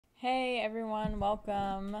everyone,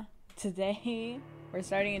 welcome. Today we're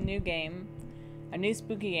starting a new game, a new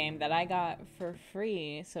spooky game that I got for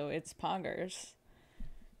free, so it's poggers,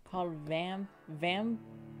 called Vampyr.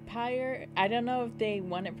 I don't know if they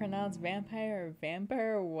want it pronounced vampire or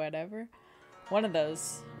vampire or whatever. One of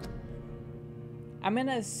those. I'm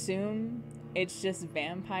gonna assume it's just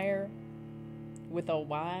vampire with a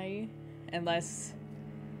Y, unless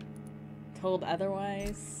told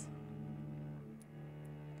otherwise.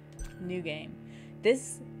 New game.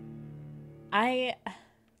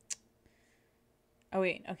 Oh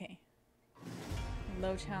wait, okay.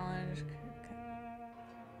 Low challenge.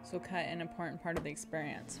 So cut an important part of the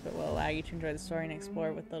experience, but will allow you to enjoy the story and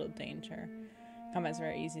explore with little danger. Combat's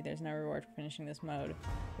very easy. There's no reward for finishing this mode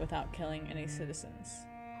without killing any citizens.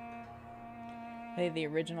 Play the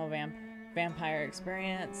original Vampyr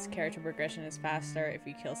experience. Character progression is faster if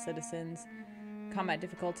you kill citizens. Combat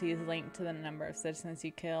difficulty is linked to the number of citizens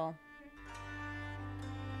you kill.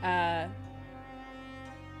 Your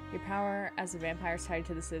power as a vampire is tied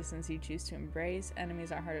to the citizens you choose to embrace.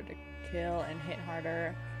 Enemies are harder to kill and hit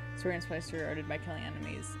harder. Experience points are eroded by killing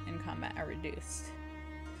enemies in combat are reduced.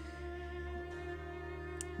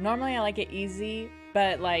 Normally I like it easy,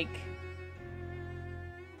 but like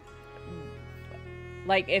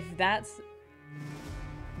if that's...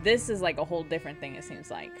 This is like a whole different thing, it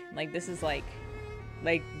seems like. Like this is like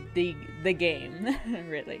the game,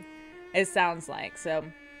 really. It sounds like. So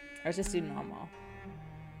let's just do normal.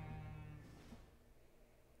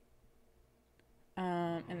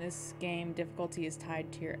 In this game, difficulty is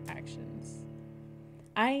tied to your actions.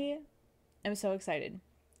 I am so excited.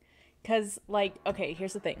 Because, like, okay,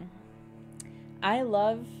 here's the thing. I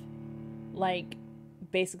love, like,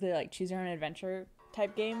 basically, like, choose your own adventure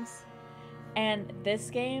type games. And this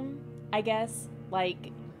game, I guess,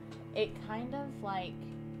 like, it kind of, like,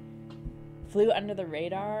 flew under the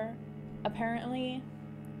radar, apparently.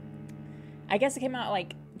 I guess it came out,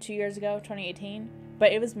 like, 2 years ago, 2018.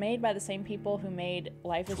 But it was made by the same people who made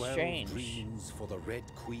Life is Strange. For the Red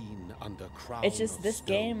Queen under crown it's just this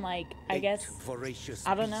game, like, I guess,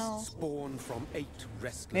 I don't know. From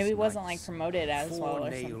maybe it wasn't like promoted as well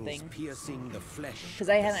or something. Because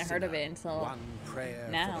I hadn't heard of it until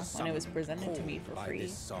now when it was presented to me for free.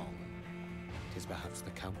 Tis perhaps the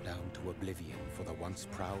countdown to oblivion for the once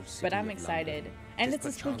proud city. But I'm excited, and it's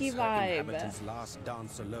a spooky vibe. Last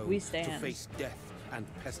dance alone we stand to face death and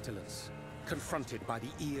pestilence. Confronted by the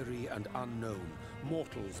eerie and unknown,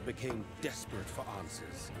 mortals became desperate for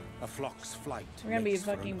answers. A flock's flight. We're gonna be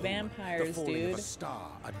fucking vampires, the dude. Of a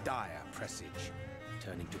star, a dire presage.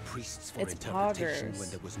 Turning to priests for it's interpretation poggers. when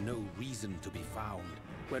there was no reason to be found.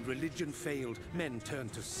 When religion failed, men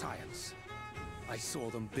turned to science. I saw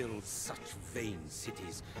them build such vain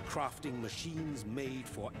cities, crafting machines made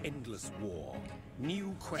for endless war.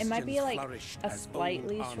 New questions it might be like a as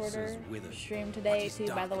slightly shorter stream today too,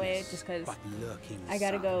 by the way, just because I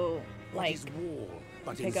gotta go like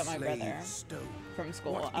pick up my brother from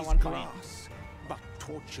school at one point.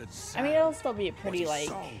 I mean, it'll still be a pretty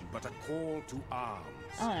like, but a call to arms.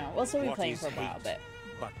 I don't know, we'll still be playing for a while, but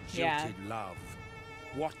yeah,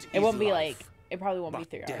 What it won't be life? like, it probably won't be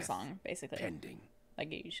 3 hours long, basically. Pending.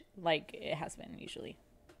 Like it has been usually.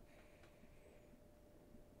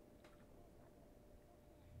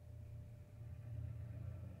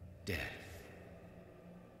 Death.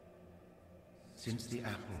 Since the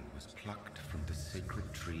apple was plucked from the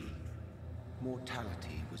sacred tree,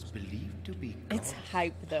 mortality was believed to be It's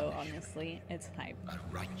hype though, honestly. It's hype. A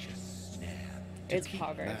righteous snare to it's keep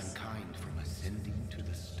poggers. mankind from ascending to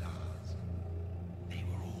the stars. They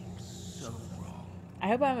were all so wrong. I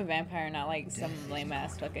hope I'm a vampire, not like some lame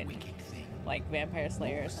ass fucking like vampire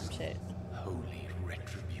slayer or some shit. Holy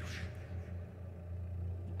retribution.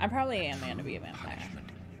 I probably am gonna be a vampire.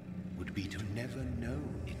 Would be to never know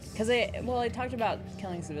its Because it talked about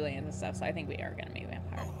killing civilians and stuff, so I think we are gonna be a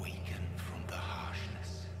vampire. awaken from the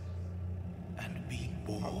harshness and be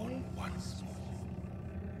born once more.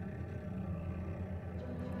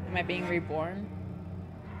 Am I being reborn?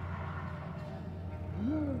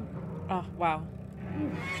 Oh, wow.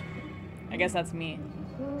 I guess that's me.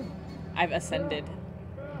 I've ascended.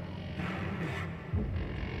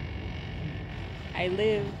 I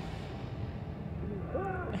live.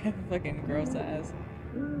 Fucking gross ass.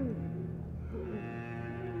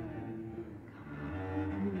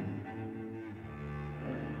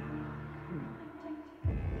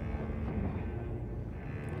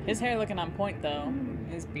 His hair looking on point though.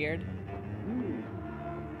 His beard.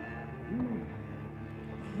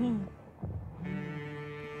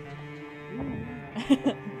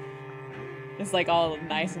 It's like all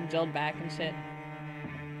nice and gelled back and shit.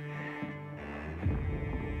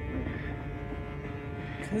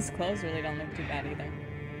 His clothes really don't look too bad either.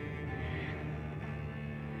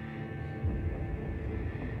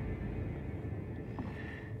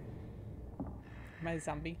 My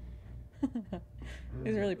zombie.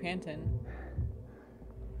 He's really panting.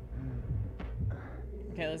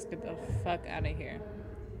 Okay, let's get the fuck out of here.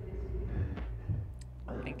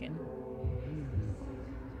 Thinking.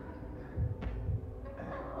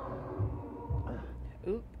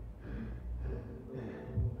 Oop.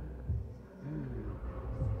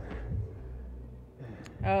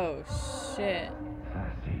 Oh shit.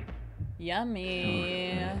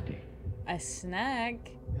 Yummy. A snack.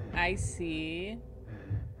 I see.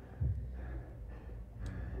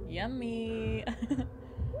 Yummy.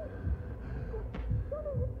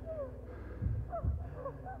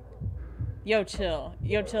 Yo, chill.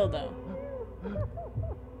 Yo, chill though.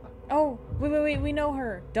 Oh, wait, we know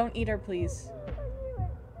her. Don't eat her, please.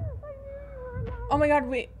 Oh my god,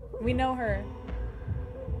 we know her.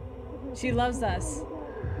 She loves us.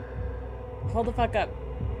 Hold the fuck up.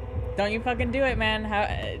 Don't you fucking do it,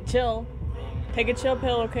 man. Chill. Take a chill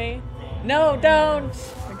pill, okay? No, don't!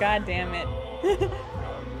 God damn it.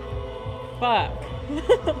 Fuck.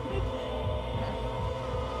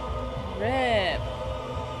 Rip.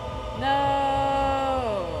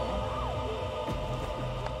 No!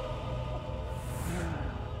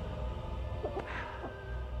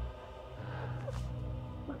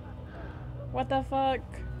 What the fuck?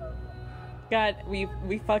 God, we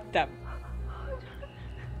fucked up.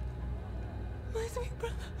 My sweet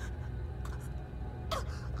brother.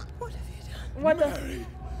 What have you done? What Mary.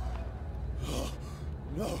 Oh,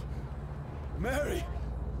 no. Mary.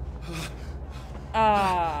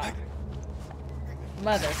 Ah.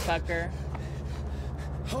 Motherfucker.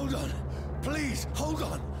 Hold on. Please, hold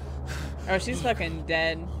on. Oh, she's fucking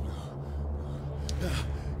dead.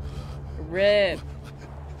 Rip.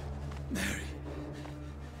 Mary.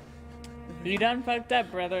 You done fucked up,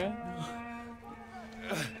 brother.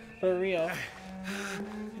 For real.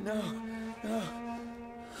 No.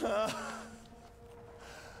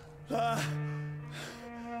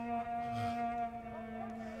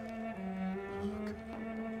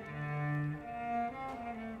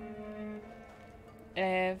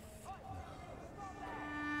 F.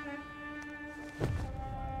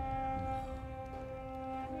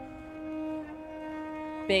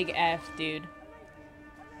 Big F, dude.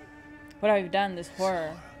 What have you done, this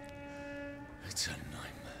horror? It's a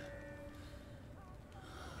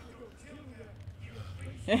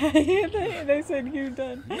they said you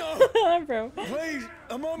done. No! Bro. Please,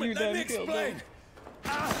 a moment, You let done me killed explain. him.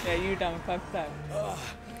 Yeah, you done fucked up.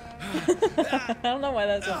 I don't know why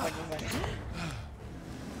that's so fucking funny.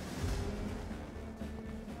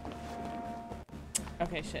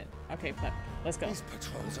 Okay, shit. Okay, fuck. Let's go. These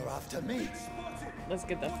patrols are after me. Let's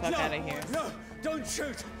get the fuck out of here. No, don't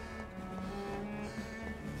shoot.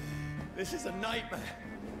 This is a nightmare.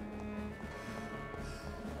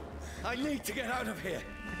 I need to get out of here.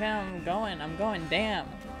 Okay, I'm going, damn.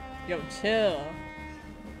 Yo, chill.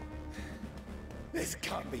 This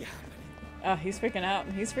can't be happening. Oh, he's freaking out.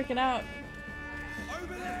 He's freaking out.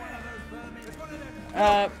 Over there.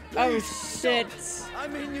 Oh shit. I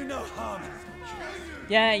mean you no harm.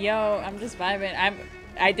 Yeah, yo, I'm just vibing.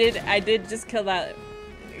 I did just kill that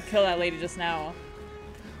lady just now.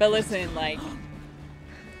 But listen, like,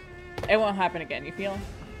 it won't happen again, you feel?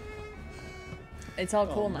 It's all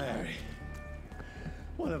cool now. Mary.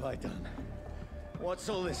 What have I done? What's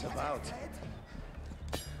all this about?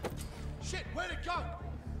 Shit, where'd it go?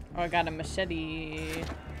 Oh, I got a machete.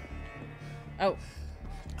 Oh.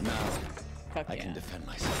 Now, Fuck I yeah. can defend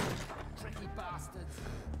myself. Tricky bastards.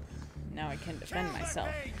 Now I can defend myself.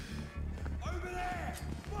 Over there!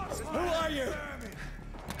 Who are you?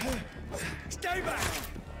 Stay back!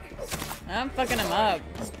 I'm fucking him up.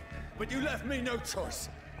 But you left me no choice.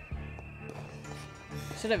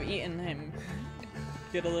 Should have eaten him.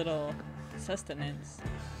 Get a little sustenance.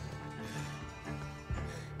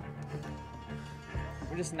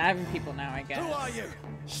 We're just nabbing people now, I guess. Who are you?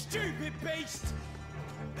 Stupid beast!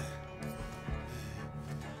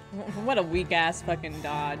 What a weak ass fucking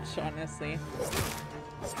dodge, honestly.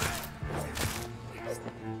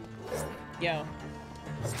 Yo.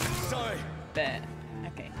 Sorry. Bet.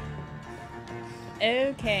 Okay.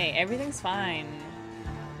 Okay, everything's fine.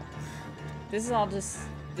 This is all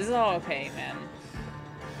okay, man.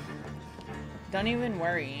 Don't even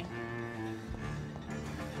worry.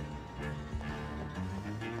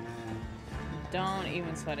 Don't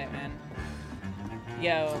even sweat it, man.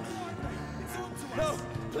 Yo. No,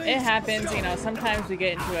 please, It happens, stop. you know, sometimes we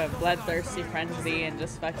get into a bloodthirsty frenzy and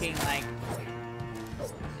just fucking, like,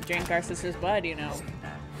 drink our sister's blood, you know.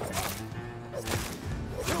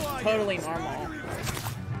 totally normal.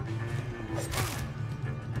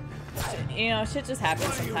 You know, shit just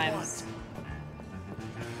happens sometimes.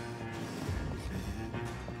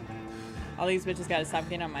 All these bitches gotta stop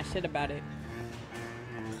getting on my shit about it.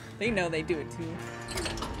 They know they do it too.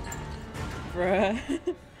 Bruh.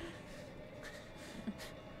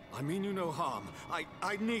 I mean you no harm.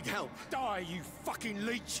 I need help. Die, you fucking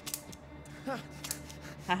leech!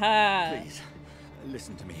 Haha. Please,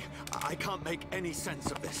 listen to me. I can't make any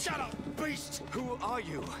sense of this. Shut up, beast! Who are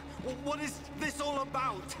you? What is this all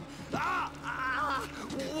about?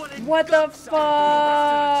 What the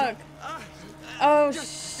fuck? Oh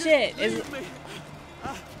shit. Is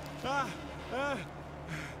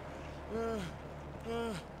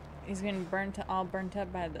he's getting all burnt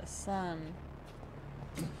up by the sun.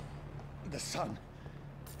 The sun.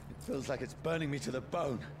 It feels like it's burning me to the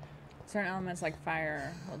bone. Certain elements like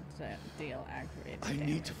fire will deal activated I damage.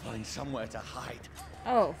 need to find somewhere to hide.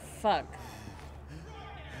 Oh fuck.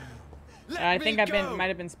 I think might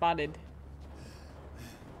have been spotted.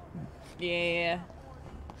 Yeah.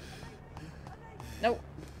 Nope.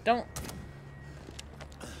 Don't.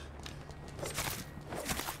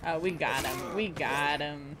 Oh, we got him. We got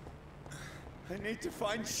him. I need to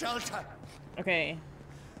find shelter. Okay.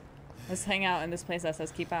 Let's hang out in this place that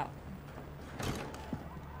says keep out.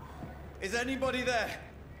 Is anybody there?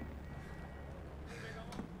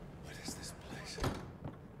 What is this place?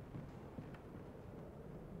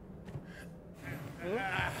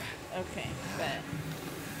 Okay, bet.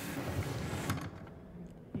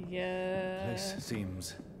 Yeah. This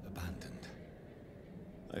seems abandoned.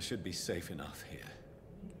 I should be safe enough here.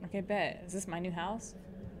 Okay, bet. Is this my new house?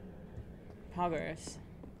 Poggers.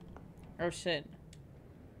 Oh shit.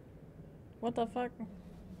 What the fuck?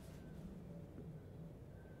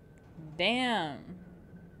 Damn.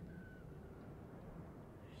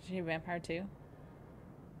 Is she a vampire too?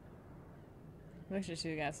 Looks like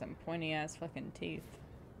she got some pointy ass fucking teeth.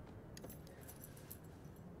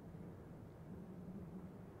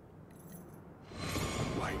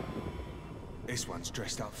 Wait. This one's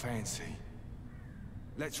dressed up fancy.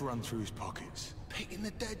 Let's run through his pockets. Picking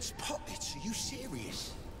the dead's pockets? Are you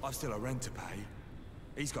serious? I've still a rent to pay.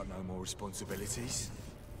 He's got no more responsibilities.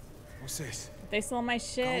 What's this? They stole my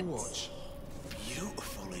shit. Go watch.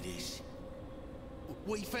 Beautiful it is.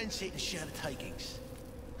 We fancy it to share the takings.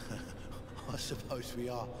 I suppose we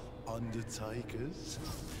are undertakers.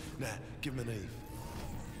 Now, give him an Eve.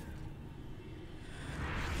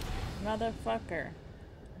 Motherfucker.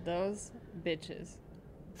 Those bitches.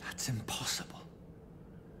 That's impossible.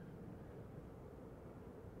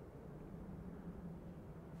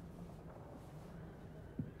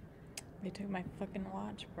 They took my fucking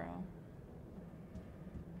watch, bro.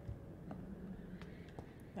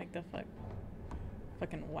 Like the fuck.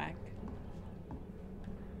 Fucking whack.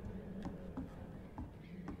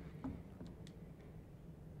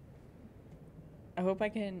 I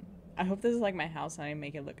hope this is like my house and I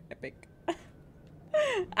make it look epic.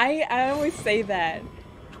 I always say that.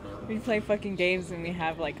 We play fucking games and we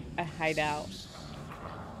have like a hideout.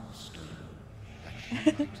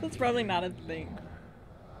 That's probably not a thing.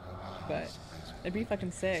 But it'd be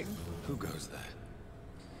fucking sick. Who goes there?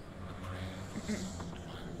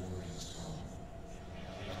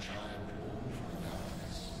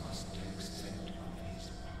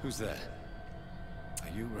 Who's there? Are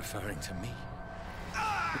you referring to me?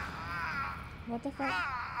 What the fuck?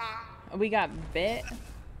 We got bit?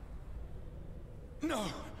 No!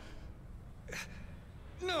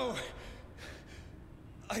 No!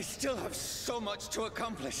 I still have so much to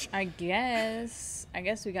accomplish. I guess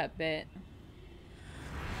we got bit.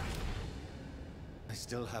 I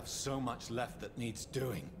still have so much left that needs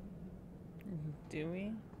doing. Do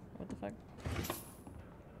we? What the fuck?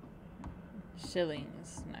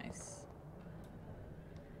 Shillings, nice.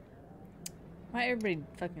 Why everybody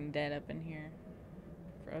fucking dead up in here?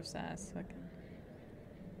 Gross ass fucking.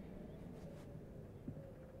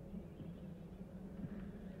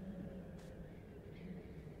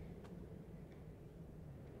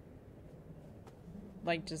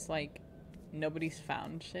 Like, just like, nobody's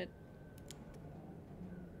found shit.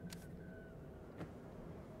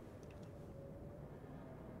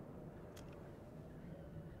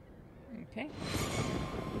 Okay.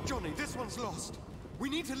 Johnny, this one's lost. We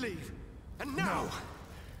need to leave. And now!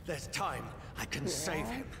 There's time. I can save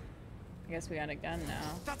him. I guess we got a gun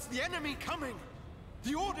now. That's the enemy coming!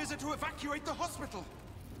 The orders are to evacuate the hospital!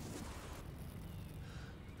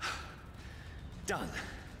 Done.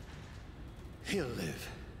 He'll live.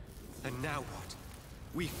 And now what?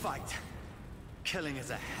 We fight. Killing is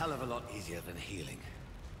a hell of a lot easier than healing.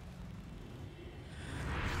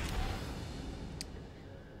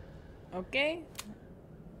 Okay.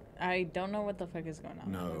 I don't know what the fuck is going on.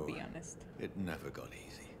 I'm No, gonna be honest. it never got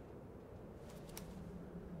easy.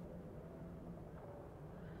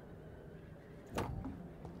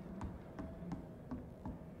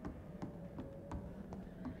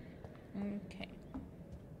 Okay.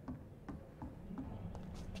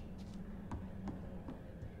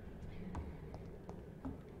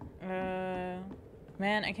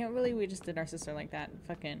 Man, I can't believe we just did our sister like that.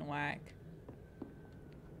 Fucking whack.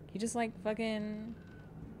 He just like fucking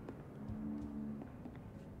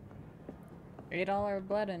ate all our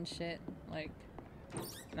blood and shit. Like,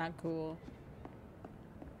 not cool.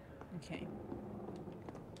 Okay.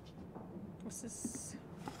 What's this?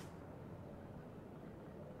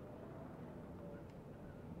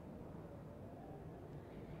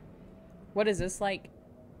 What is this, like?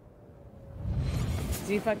 Does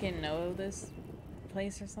he fucking know this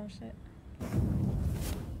place or some shit?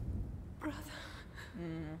 Brother.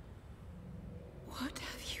 What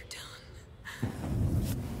have you done?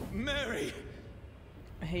 Mary!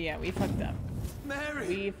 Hey, yeah, we fucked up. Mary!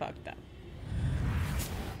 We fucked up.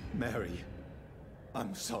 Mary,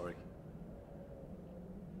 I'm sorry.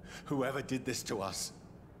 Whoever did this to us,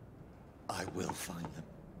 I will find them.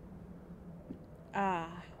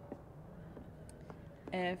 Ah.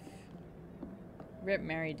 F. Rip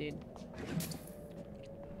Mary, dude.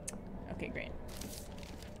 Okay, great.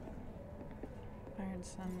 Iron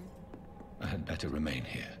Sun. I had better remain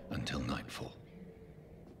here until nightfall.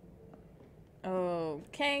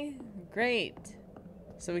 Okay, great.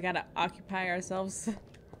 So we gotta occupy ourselves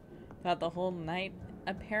about the whole night,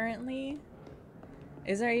 apparently.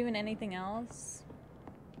 Is there even anything else?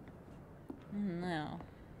 No.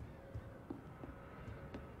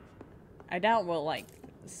 I doubt we'll, like,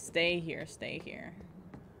 stay here.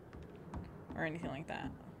 Or anything like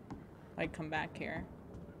that. Like, come back here.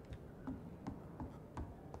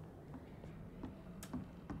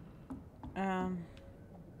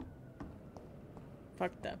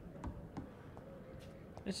 Fucked up.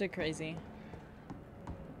 This shit crazy.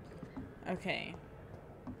 Okay.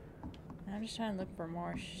 I'm just trying to look for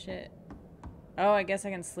more shit. Oh, I guess I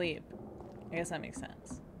can sleep. I guess that makes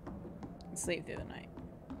sense. I can sleep through the night.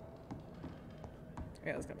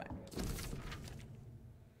 Okay, let's go back.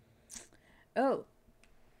 Oh.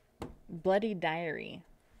 Bloody diary.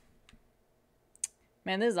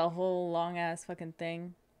 Man, this is a whole long ass fucking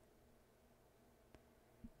thing.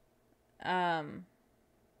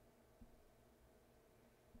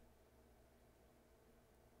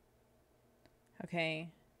 Okay,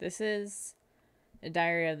 this is a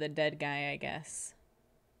diary of the dead guy, I guess.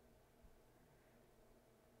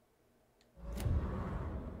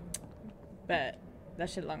 But that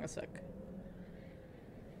shit long as fuck.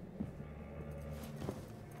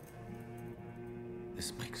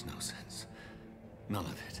 This makes no sense. None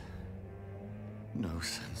of it. No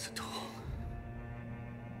sense at all.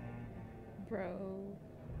 Bro.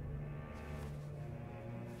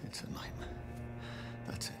 It's a nightmare.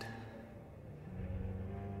 That's it.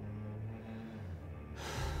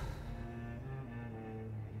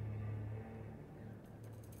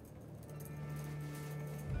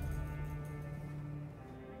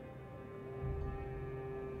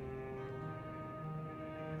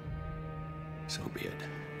 So be it.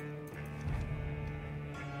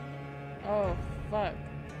 Oh, fuck.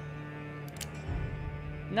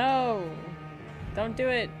 No! Don't do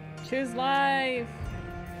it! Choose life!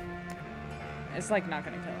 It's like not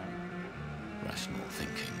gonna kill him. Rational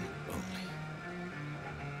thinking only.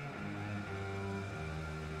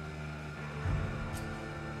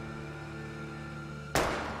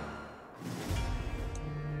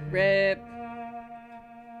 RIP.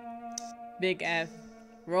 Big F.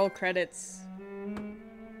 Roll credits.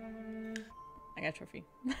 I got a trophy.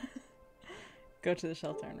 Go to the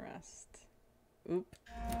shelter and rest. Oop.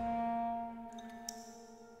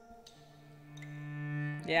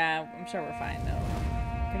 Yeah, I'm sure we're fine though.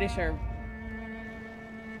 Pretty sure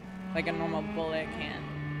like a normal bullet can't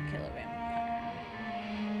kill a vampire.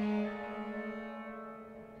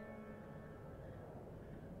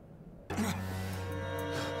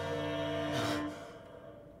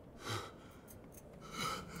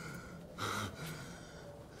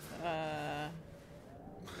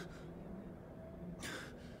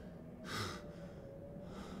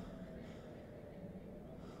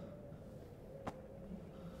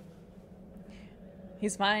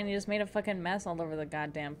 He's fine, he just made a fucking mess all over the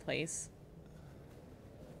goddamn place.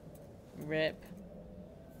 RIP.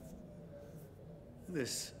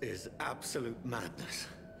 This is absolute madness.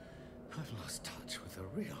 I've lost touch with the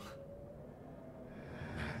real.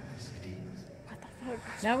 Madness it is. What the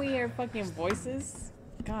fuck? Now we hear fucking voices?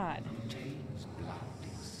 God. Contains blood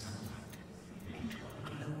in sunlight.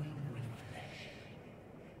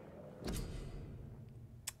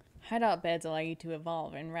 Hideout beds allow you to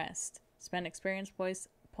evolve and rest. Spend experience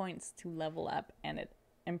points to level up and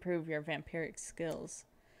improve your vampiric skills.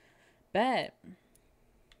 Bet.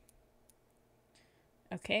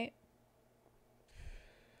 Okay.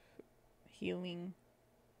 Healing.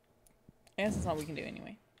 I guess that's all we can do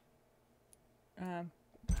anyway.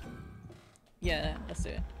 Yeah, let's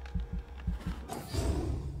do it.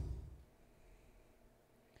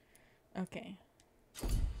 Okay.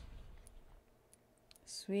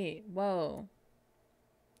 Sweet. Whoa.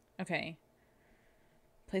 Okay.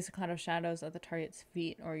 Place a cloud of shadows at the target's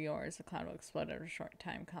feet or yours. The cloud will explode at a short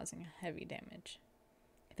time, causing heavy damage.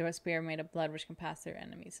 Throw a spear made of blood which can pass through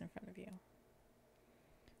enemies in front of you.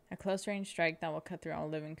 A close range strike that will cut through all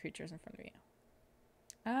living creatures in front of you.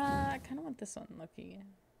 I kind of want this one, Loki.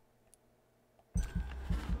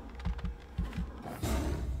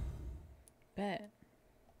 Bet.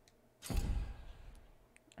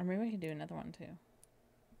 Or maybe we can do another one too.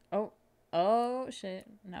 Oh. Oh, shit.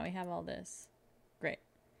 Now we have all this. Great.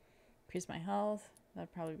 Increase my health.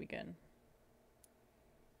 That'd probably be good.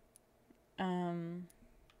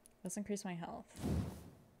 Let's increase my health.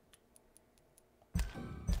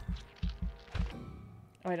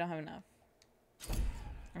 Oh, I don't have enough.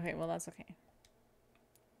 Okay, well, that's okay.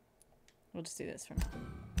 We'll just do this for now.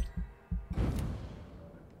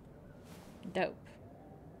 Dope.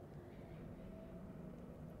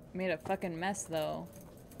 Made a fucking mess, though.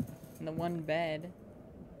 In the one bed.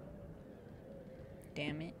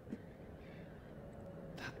 Damn it.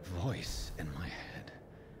 That voice in my head.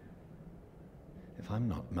 If I'm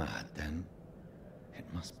not mad, then it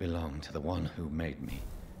must belong to the one who made me.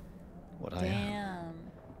 What I am.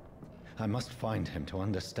 I must find him to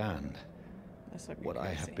understand what I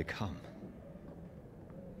have become.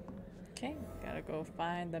 Okay, gotta go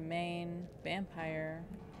find the main vampire.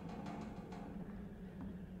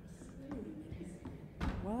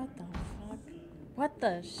 What the fuck? What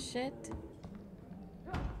the shit?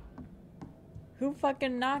 Who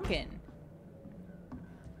fucking knocking?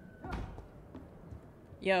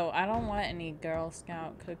 Yo, I don't want any Girl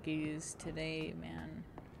Scout cookies today, man.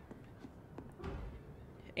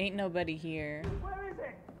 Ain't nobody here. Where is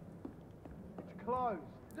it? It's closed.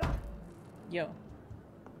 Yo.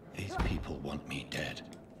 These people want me dead.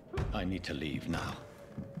 I need to leave now.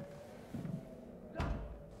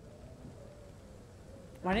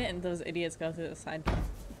 Why didn't those idiots go through the side door?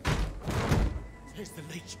 Here's the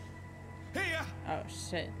leech. Here! Oh,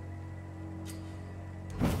 shit.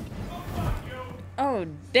 Oh,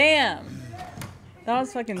 damn! That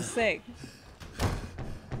was fucking sick.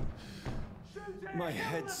 My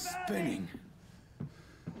head's spinning.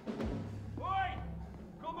 Oi!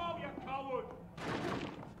 Come out, you coward!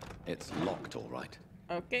 It's locked, all right.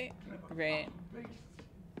 Okay, great.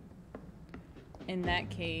 In that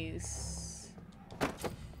case...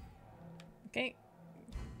 Okay.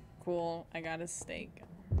 Cool, I got a steak.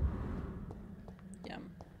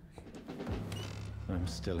 Yum. I'm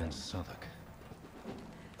still in Southwark.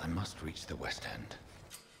 I must reach the West End.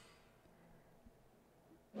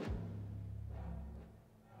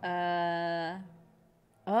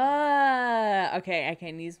 Okay, I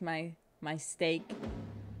can use my steak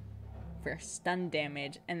for stun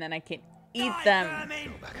damage, and then I can eat them.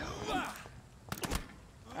 Go back home.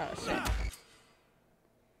 Oh shit.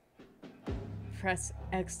 Press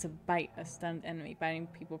X to bite a stunned enemy. Biting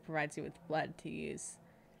people provides you with blood to use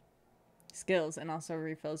skills and also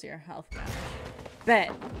refills your health bar.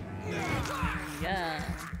 Bet. Yeah.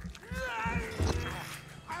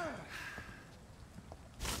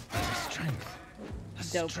 Strength. A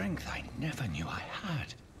Dope. strength I never knew I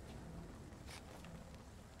had.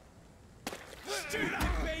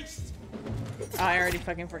 Oh, I already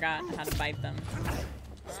fucking forgot how to bite them.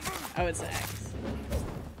 Oh, it's X.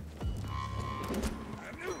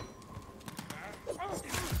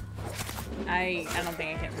 I don't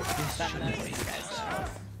think I can stun these guys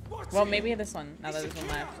though. Well, maybe this one. Now that there's one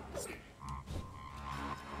left.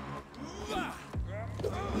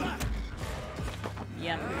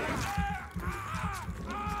 Yum.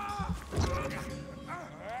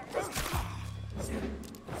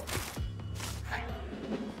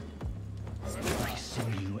 Every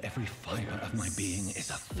sinew, every fiber of my being is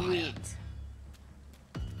a fire. Sweet.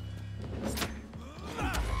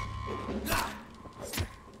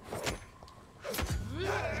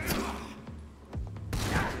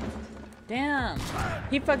 Damn.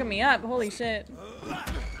 He fucking me up. Holy shit.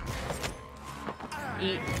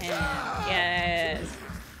 Eat him. Yes.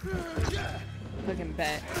 Fucking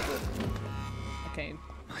bet. Okay.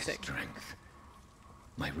 My Sick. strength.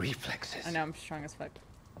 My reflexes. I know I'm strong as fuck.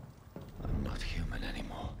 I'm not human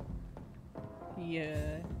anymore.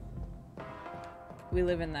 Yeah. We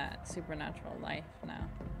live in that supernatural life now.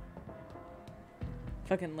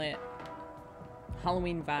 Fucking lit.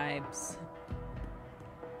 Halloween vibes.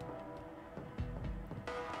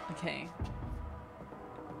 Okay.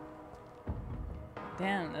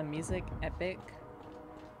 Damn, the music epic.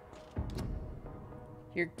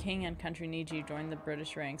 Your king and country need you. Join the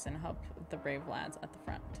British ranks and help the brave lads at the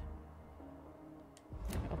front.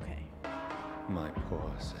 Okay. My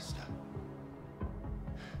poor sister.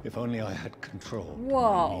 If only I had control.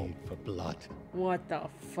 Whoa. Need for blood. What the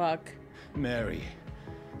fuck? Mary,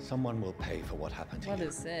 someone will pay for what happened to you. What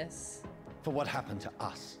is this? For what happened to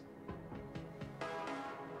us.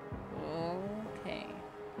 Okay.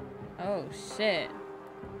 Oh shit.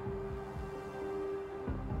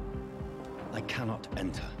 I cannot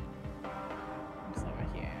enter. What's over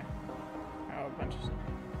here? Oh, a bunch of shit.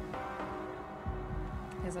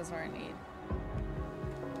 Guess that's what I need.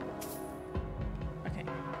 Okay.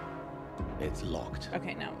 It's locked.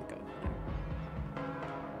 Okay, now we go.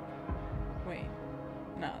 Wait.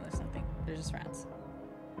 No, there's nothing. There's just rats.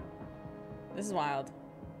 This is wild.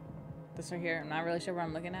 This right here, I'm not really sure what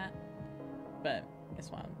I'm looking at, but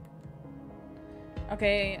it's wild.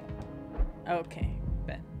 Okay. Okay,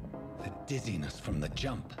 bet. The dizziness from the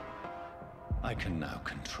jump. I can now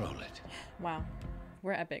control it. Wow.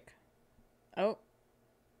 We're epic. Oh.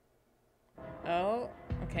 Oh,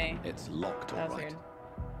 okay. It's locked, all That was right. weird.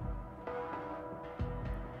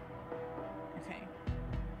 Okay.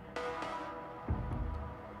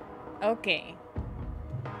 Okay.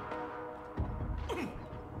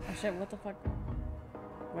 Oh shit, what the fuck?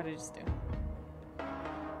 What did I just do?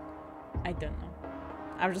 I don't know.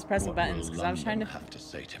 I was just pressing What buttons will because I was trying to London have to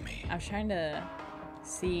say to me. I was trying to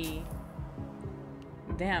see.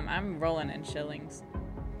 Damn, I'm rolling in shillings.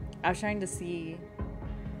 I was trying to see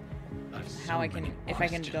how I can, if I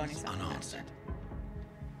can go any faster. Unanswered.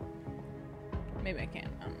 Maybe I can.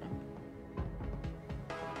 I don't know.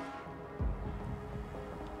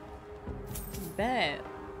 Bet.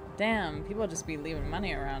 Damn, people just be leaving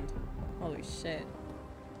money around. Holy shit.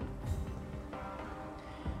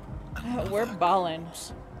 We're ballin'.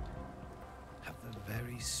 Have the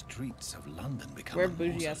very streets of London become We're a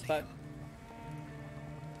bougie as fuck. mausoleum?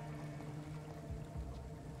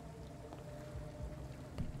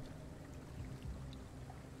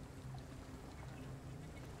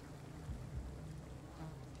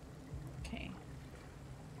 Okay.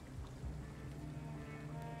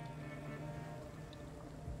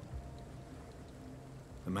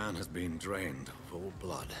 The man has been drained of all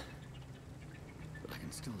blood, but I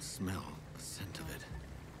can still smell the scent of it.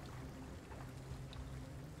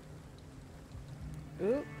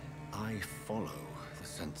 Oop. I follow the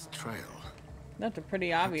scent's trail. That's a pretty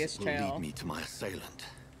Perhaps obvious it will trail lead me to my assailant.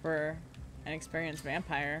 for an experienced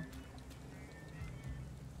vampire.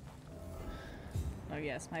 Oh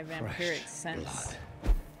yes, my vampiric Fresh sense. blood.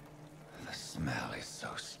 The smell is so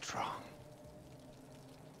strong.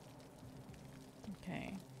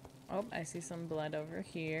 Okay. Oh, I see some blood over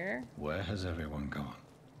here. Where has everyone gone?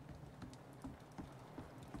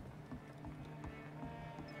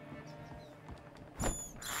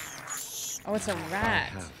 Oh, it's a I rat.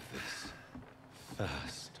 have this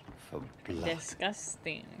thirst for blood.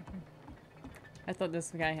 Disgusting. I thought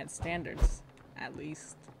this guy had standards, at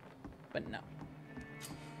least. But no.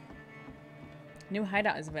 New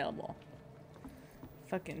hideout is available.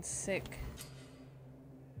 Fucking sick.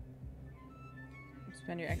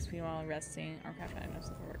 Spend your XP while resting or craft items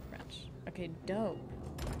of the workbench. Okay, dope.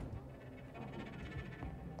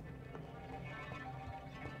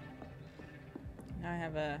 Now I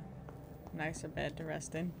have a nicer bed to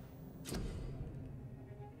rest in.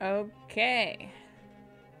 Okay.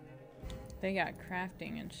 They got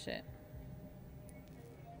crafting and shit.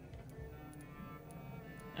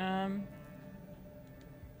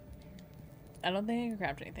 I don't think I can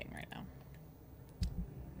craft anything right now.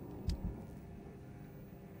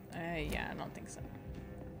 Yeah, I don't think so.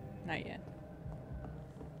 Not yet.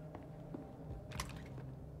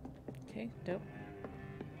 Okay, dope.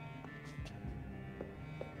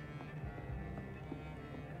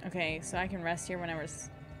 Okay, so I can rest here whenever it's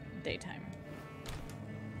daytime.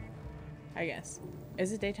 I guess.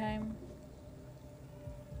 Is it daytime?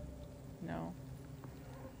 No.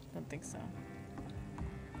 Don't think so.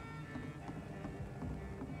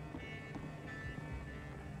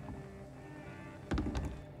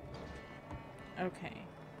 Okay.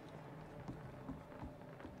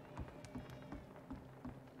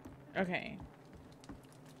 Okay.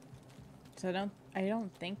 So I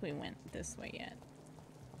don't think we went this way yet.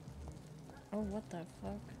 Oh, what the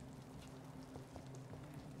fuck?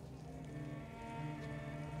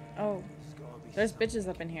 Oh, there's bitches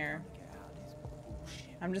up in here.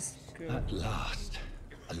 I'm just At last,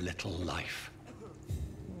 a little life.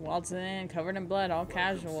 waltzing in, covered in blood, all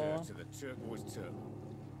casual. To the turquoise turtle.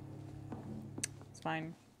 It's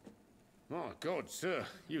fine. My God, sir,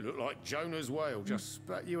 you look like Jonah's whale just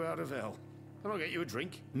spat you out of hell. Can I get you a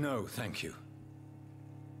drink? No, thank you.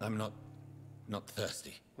 I'm not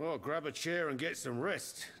thirsty. Well, grab a chair and get some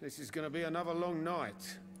rest. This is going to be another long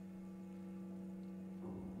night.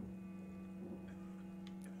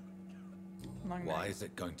 Long Why night. is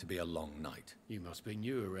it going to be a long night? You must be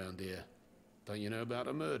new around here. Don't you know about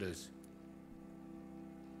the murders?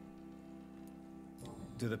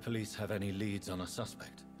 Do the police have any leads on a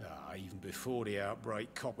suspect? Ah, even before the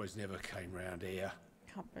outbreak, coppers never came round here.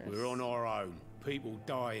 Coppers. We're on our own. People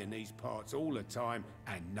die in these parts all the time,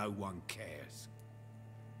 and no one cares.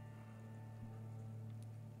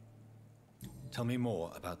 Tell me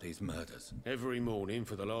more about these murders. Every morning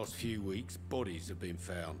for the last few weeks, bodies have been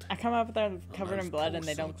found. I come up there covered those in blood poor and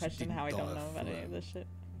they don't sods question didn't how I die don't of know about any of flu. this shit.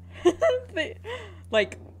 They,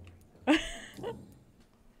 like,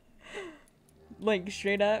 like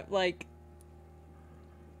straight up, like,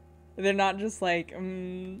 they're not just like,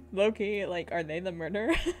 Loki, like, are they the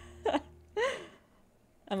murderer?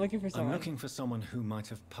 I'm looking for someone. I'm looking for someone who might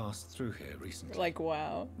have passed through here recently. Like,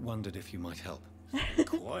 wow. Wondered if you might help.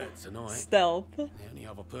 Quiet tonight. Stealth. The only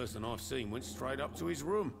other person I've seen went straight up to his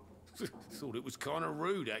room. Thought it was kind of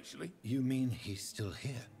rude, actually. You mean he's still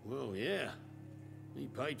here? Well, yeah. He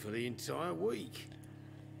paid for the entire week.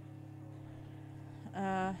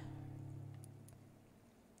 How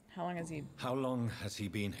long has he... How long has he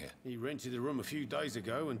been here? He rented the room a few days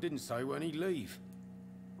ago and didn't say when he'd leave.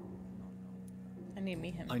 I need to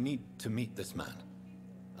meet him. I need to meet this man.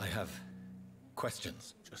 I have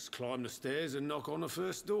questions. Just climb the stairs and knock on the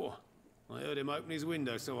first door. I heard him open his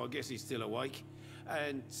window, so I guess he's still awake.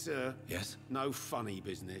 And, Yes? no funny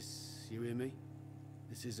business. You hear me?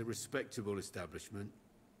 This is a respectable establishment.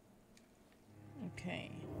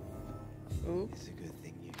 Okay. Oop. It's a good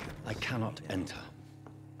thing you can. I cannot enter.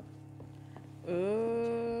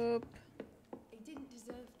 Oop. He didn't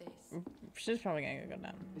deserve this. She's probably gonna go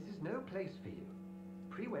down. This is no place for you.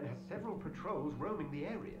 Prewen has several patrols roaming the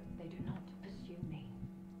area, They do not pursue me.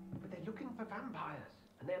 but they're looking for vampires,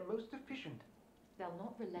 and they're most efficient. They'll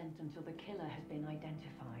not relent until the killer has been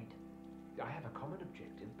identified. I have a common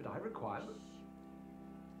objective, but I require...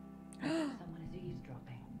 Someone is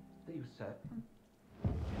eavesdropping. Are you certain?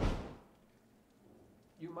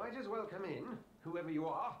 You might as well come in, whoever you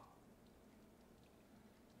are.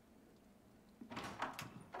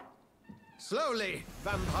 Slowly,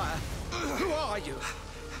 vampire. Who are you?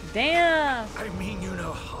 Damn! I mean you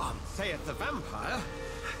no harm. Say it's a vampire.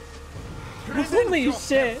 Holy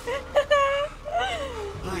shit!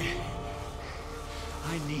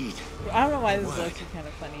 I need. I don't know why this is actually kind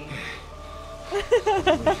of funny.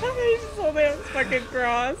 He's just holding up his fucking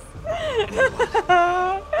cross.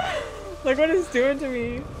 Look what it's doing to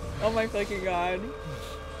me. Oh my fucking god.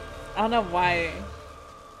 I don't know why.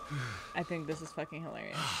 I think this is fucking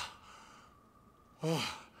hilarious. Well,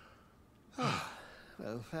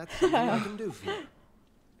 that's something I can do for you.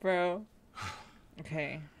 Bro.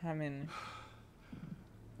 Okay, I'm in.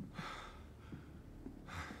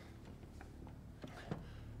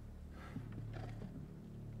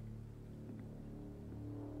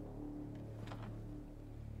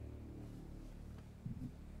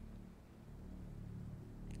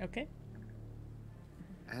 Okay.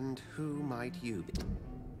 And who might you be?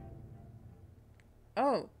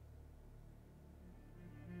 Oh.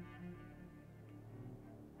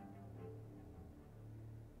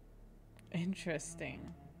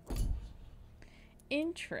 Interesting.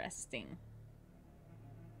 Interesting.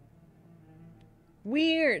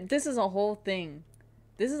 Weird. This is a whole thing.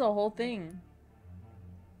 This is a whole thing.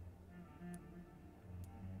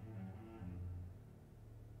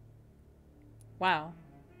 Wow.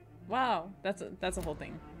 Wow. That's a whole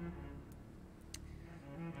thing.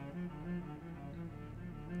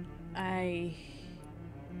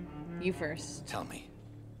 You first. Tell me,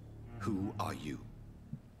 who are you?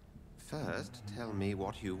 First, tell me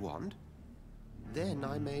what you want. Then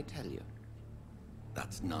I may tell you.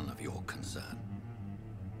 That's none of your concern.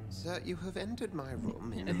 Sir, you have entered my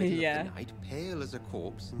room in the middle Yeah. of the night, pale as a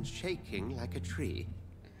corpse and shaking like a tree.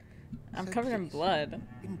 I'm So covered in please, blood.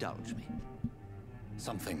 Indulge me.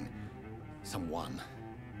 Someone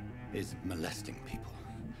is molesting people.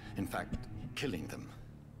 In fact, killing them.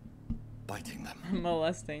 Biting them.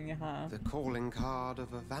 Molesting, huh? The calling card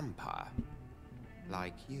of a vampire.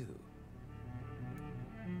 Like you.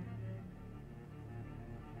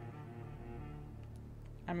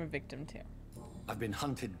 I'm a victim too. I've been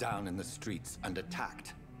hunted down in the streets and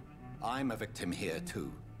attacked. I'm a victim here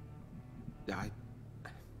too.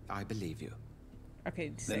 I believe you.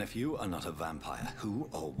 Okay, Then if you are not a vampire, who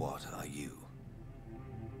or what are you?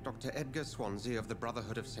 Dr. Edgar Swansea of the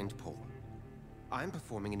Brotherhood of St. Paul. I'm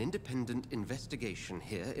performing an independent investigation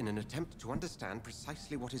here in an attempt to understand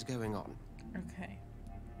precisely what is going on. Okay.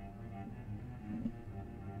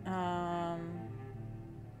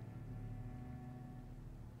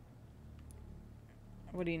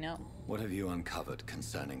 What do you know? What have you uncovered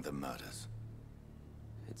concerning the murders?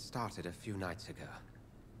 It started a few nights ago.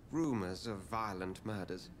 Rumors of violent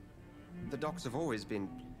murders. The docks have always been,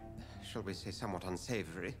 shall we say, somewhat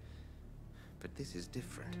unsavory. But this is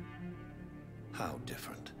different. How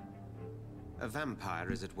different? A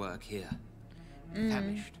vampire is at work here.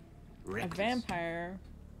 Famished. Reckless. A vampire?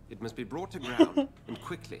 It must be brought to ground, and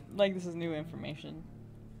quickly. Like this is new information.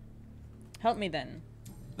 Help me then.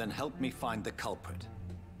 Then help me find the culprit.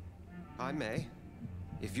 I may.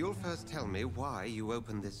 If you'll first tell me why you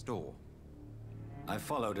opened this door. I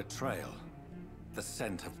followed a trail. The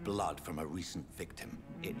scent of blood from a recent victim.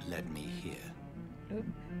 It led me here. Oop.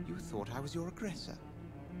 You thought I was your aggressor.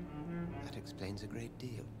 That explains a great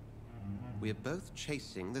deal. We're both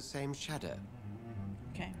chasing the same shadow.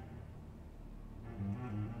 Okay.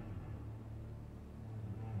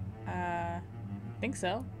 Think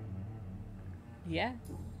so. Yeah.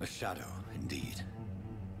 A shadow, indeed.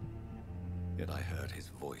 Yet I heard his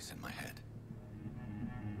voice in my head.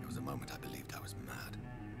 There was a moment I believed I was mad.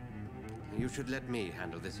 You should let me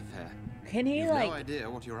handle this affair. Can he You've like? no idea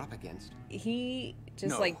what you're up against. He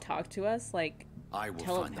just No. like talk to us like I will find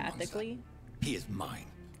the monster. telepathically. He is mine.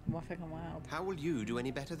 What fucking wild. How will you do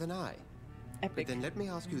any better than I? But Epic. then let me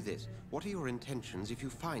ask you this. What are your intentions if you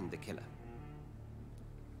find the killer?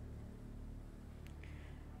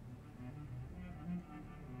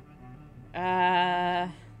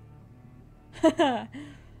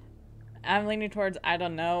 I'm leaning towards I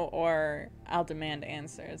don't know or I'll demand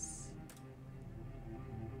answers.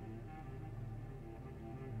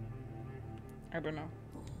 I don't know.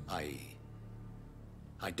 I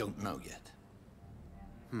don't know yet.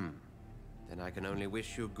 Then I can only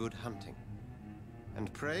wish you good hunting.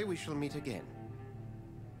 And pray we shall meet again.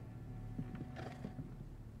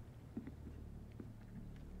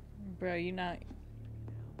 Bro, we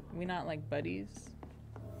not like buddies?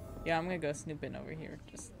 Yeah, I'm gonna go snooping over here.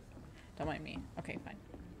 Just don't mind me. Okay, fine.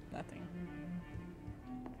 Nothing.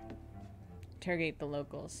 Interrogate the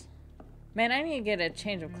locals. Man, I need to get a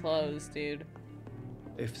change of clothes, dude.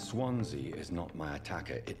 If Swansea is not my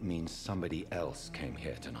attacker, it means somebody else came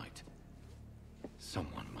here tonight.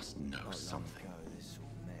 Someone must know something.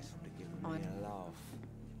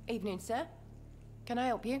 Evening, sir. Can I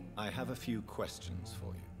help you? I have a few questions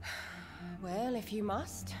for you. Well, if you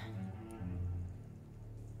must.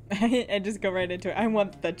 I just go right into it. I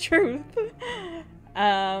want the truth.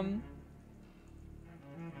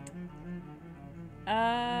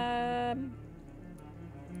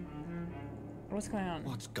 What's going on?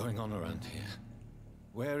 What's going on around here?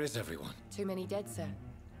 Where is everyone? Too many dead, sir.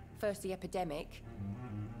 First the epidemic,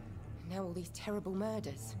 now all these terrible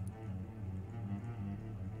murders.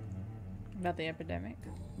 About the epidemic?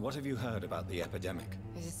 What have you heard about the epidemic?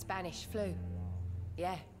 There's a Spanish flu.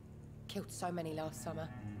 Yeah, killed so many last summer.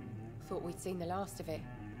 Thought we'd seen the last of it.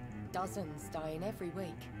 Dozens dying every week.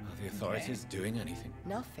 Are the authorities doing anything?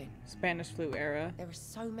 Nothing. Spanish flu era. There are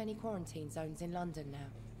so many quarantine zones in London now.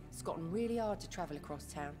 It's gotten really hard to travel across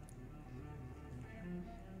town.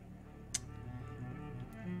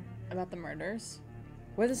 About the murders?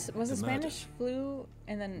 Was the Spanish flu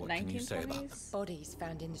in the What can you say about them? 1920s? Bodies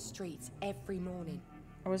found in the streets every morning.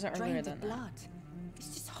 Or was it earlier Drained than of that? blood.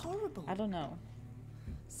 It's just horrible. I don't know.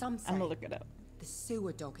 Some say I'm gonna look it up. the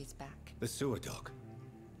sewer dog is back. The sewer dog.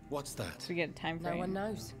 What's that? So we get a time frame. No one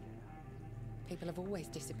knows. People have always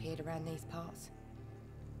disappeared around these parts.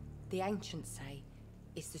 The ancients say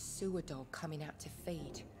it's the sewer dog coming out to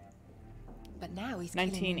feed. But now he's killing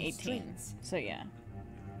in the 1918. streets. So yeah.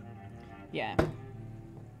 Yeah.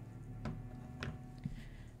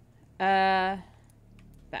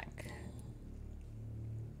 Back.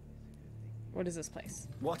 What is this place?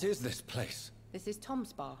 What is this place? This is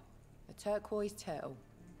Tom's bar, the Turquoise Turtle.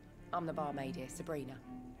 I'm the barmaid here, Sabrina,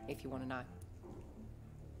 if you want to know.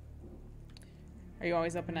 Are you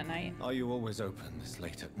always open at night? Are you always open this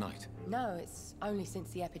late at night? No, it's only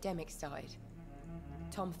since the epidemic started.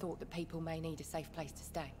 Tom thought that people may need a safe place to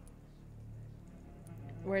stay.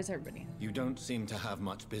 Where's everybody? You don't seem to have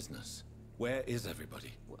much business. Where is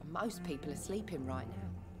everybody? Well, most people are sleeping right now.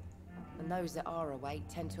 And those that are awake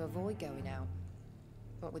tend to avoid going out.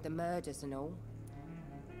 What with the murders and all.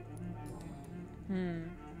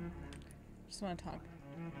 Just want to talk.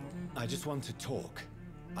 I just want to talk.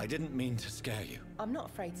 I didn't mean to scare you. I'm not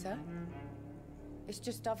afraid, sir. It's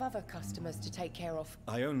just I've other customers to take care of.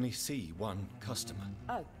 I only see one customer.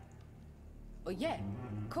 Oh. Well, yeah,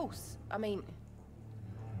 of course. I mean,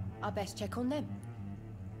 I best check on them.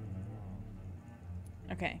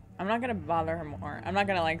 Okay, I'm not gonna bother her more. I'm not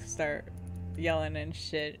gonna like start yelling and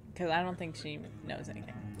shit because I don't think she knows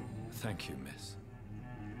anything. Thank you, miss.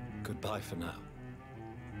 Goodbye for now.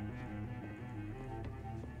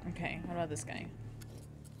 Okay, what about this guy?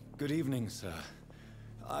 Good evening, sir.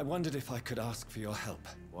 I wondered if I could ask for your help.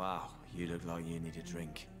 Wow, you look like you need a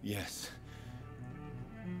drink. Yes.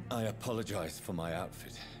 I apologize for my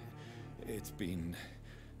outfit. It's been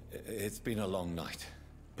a long night.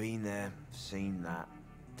 Been there, seen that.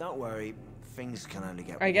 Don't worry, things can only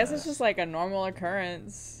get worse. I guess it's just like a normal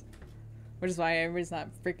occurrence, which is why everybody's not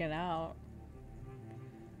freaking out.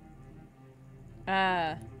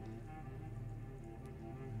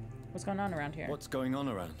 What's going on around here? What's going on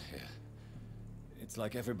around here? It's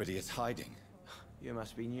like everybody is hiding. You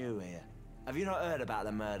must be new here. Have you not heard about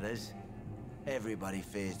the murders? Everybody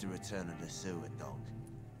fears the return of the sewer dog.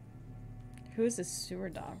 Who is this sewer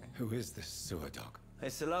dog? Who is this sewer dog?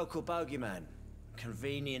 It's the local bogeyman.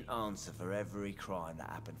 Convenient answer for every crime that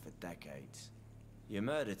happened for decades. You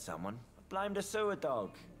murdered someone, blame the sewer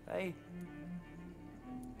dog, eh?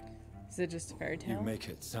 Is it just a fairy tale? You make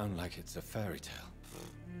it sound like it's a fairy tale.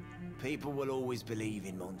 People will always believe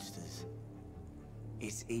in monsters.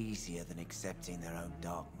 It's easier than accepting their own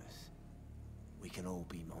darkness. We can all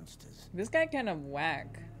be monsters. This guy kind of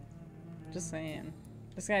whack. Just saying.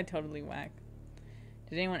 This guy totally whack.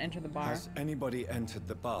 Did anyone enter the bar? Has anybody entered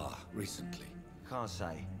the bar recently? Can't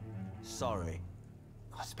say. Sorry.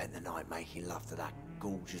 I spent the night making love to that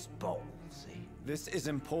gorgeous bottle, see? This is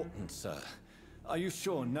important, sir. Are you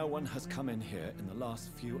sure no one has come in here in the last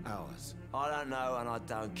few hours? I don't know and I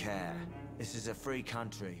don't care. This is a free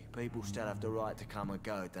country. People still have the right to come and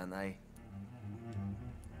go, don't they?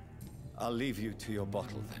 I'll leave you to your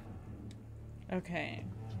bottle then. Okay.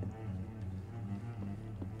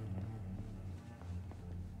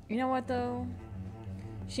 You know what though?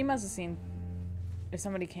 She must have seen if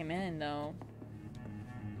somebody came in though.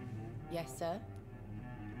 Yes, sir.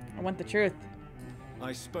 I want the truth.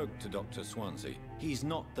 I spoke to Dr. Swansea. He's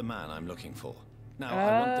not the man I'm looking for. Now,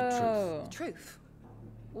 I want the truth. Truth?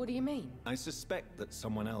 What do you mean? I suspect that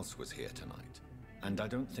someone else was here tonight. And I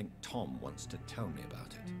don't think Tom wants to tell me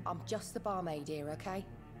about it. I'm just the barmaid here, okay?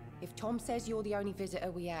 If Tom says you're the only visitor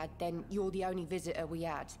we had, then you're the only visitor we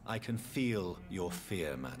had. I can feel your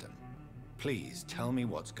fear, madam. Please, tell me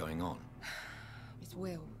what's going on. It's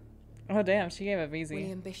Will. Oh damn, she gave up easy.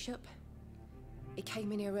 William Bishop. He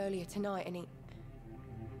came in here earlier tonight and he...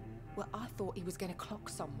 Well, I thought he was going to clock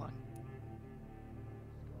someone.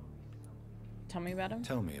 Tell me about him.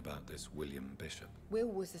 Tell me about this William Bishop. Will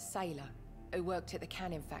was a sailor who worked at the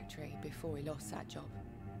canning factory before he lost that job.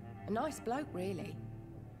 A nice bloke, really.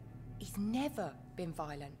 He's never been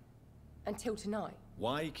violent. Until tonight.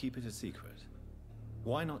 Why keep it a secret?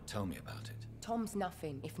 Why not tell me about it? Tom's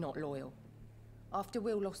nothing if not loyal. After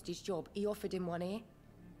Will lost his job, he offered him one ear.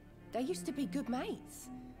 They used to be good mates.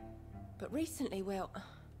 But recently, well...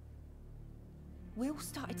 Will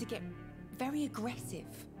started to get very aggressive.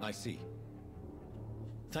 I see.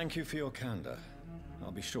 Thank you for your candor.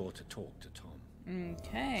 I'll be sure to talk to Tom.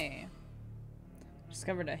 Okay.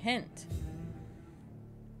 Discovered a hint.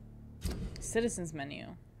 Citizens menu.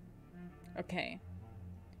 Okay.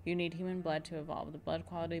 You need human blood to evolve. The blood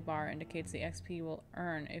quality bar indicates the XP you will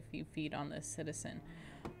earn if you feed on this citizen.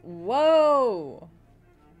 Whoa!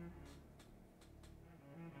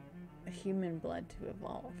 Human blood to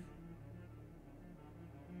evolve.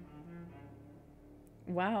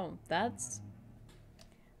 Wow, that's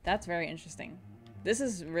very interesting. This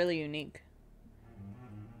is really unique.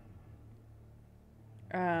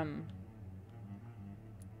 Blood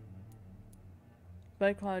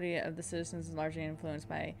quality of the citizens is largely influenced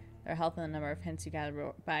by their health and the number of hints you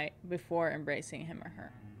gather before embracing him or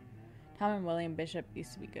her. Tom and William Bishop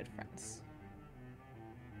used to be good friends.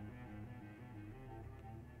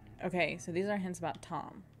 Okay, so these are hints about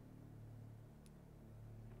Tom.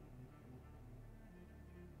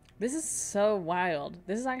 This is so wild.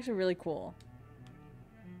 This is actually really cool.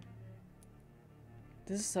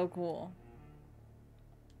 This is so cool.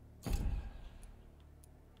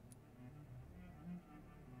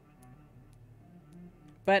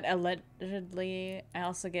 But allegedly, I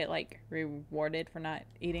also get like rewarded for not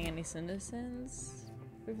eating any citizens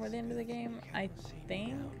before the end of the game. I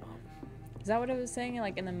think. Is that what it was saying?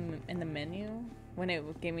 Like in the menu when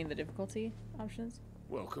it gave me the difficulty options?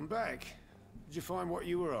 Welcome back. Did you find what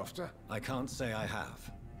you were after? I can't say I have.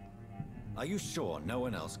 Are you sure no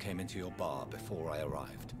one else came into your bar before I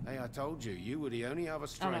arrived? Hey, I told you, you were the only other I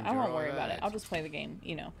stranger don't know. I won't worry I've about it. had. I'll just play the game,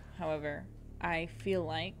 you know. However, I feel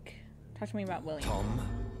like... Talk to me about William. Tom,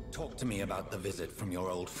 talk to me about the visit from your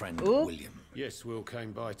old friend, Ooh. William. Yes, Will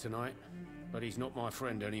came by tonight, but he's not my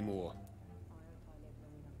friend anymore.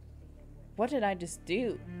 What did I just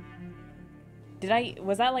do?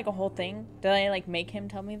 Was that like a whole thing? Did I like make him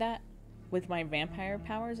tell me that? With my vampire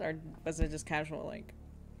powers? Or was it just casual, like,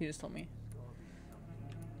 he just told me?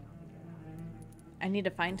 I need to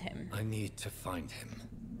find him. I need to find him.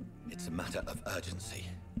 It's a matter of urgency.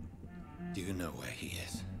 Do you know where he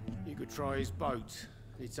is? You could try his boat.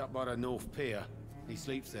 It's up by the North Pier. He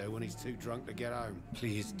sleeps there when he's too drunk to get home.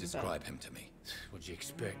 Please describe him to me. What'd you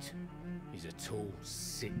expect? He's a tall,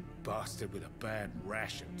 sick bastard with a bad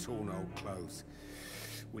rash and torn old clothes.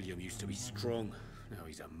 William used to be strong. Now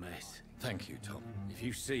he's a mess. Thank you, Tom. If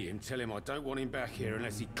you see him, tell him I don't want him back here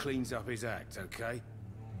unless he cleans up his act, okay?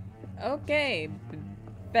 Okay.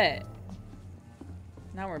 Bet.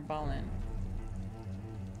 Now we're balling.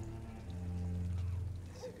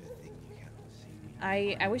 It's a good thing you cannot see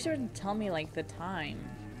me. I wish it would tell me, like, the time.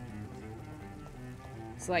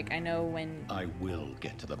 So, like, I know when... I will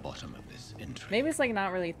get to the bottom of this intrigue. Maybe it's, like,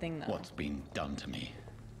 not really a thing, though. What's been done to me?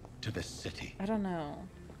 To this city? I don't know.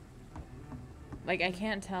 Like, I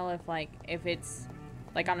can't tell if it's,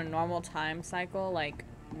 like, on a normal time cycle, like,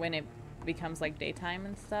 when it becomes, like, daytime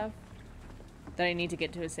and stuff, that I need to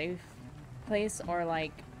get to a safe place, or,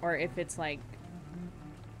 like, or if it's, like,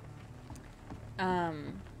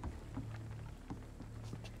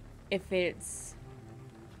 if it's,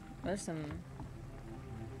 there's some,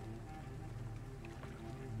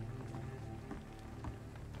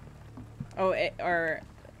 or,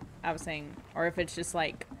 I was saying, or if it's just,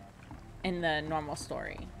 like, in the normal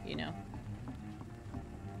story, you know?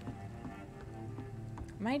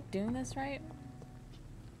 Am I doing this right?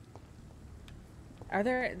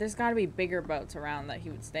 There's gotta be bigger boats around that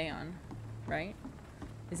he would stay on, right?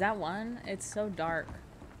 Is that one? It's so dark.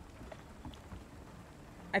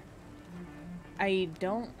 I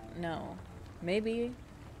don't know. Maybe.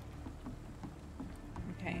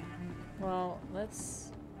 Okay. Well,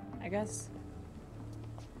 let's, I guess.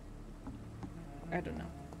 I don't know.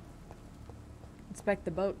 Inspect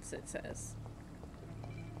the boats, it says.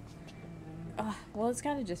 Well, it's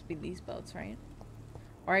gotta just be these boats, right?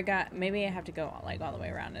 Or maybe I have to go, like, all the way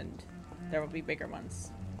around and there will be bigger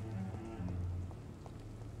ones.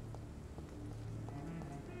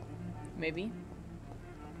 Maybe.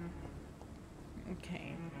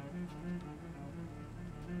 Okay.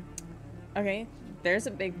 Okay, there's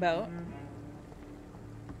a big boat.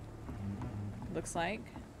 Looks like.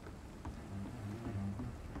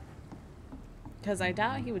 Because I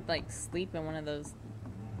doubt he would, like, sleep in one of those,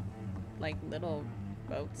 like, little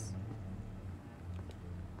boats.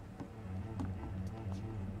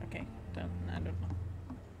 Okay, I don't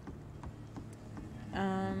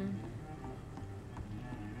know.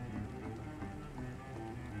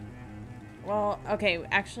 Well, okay,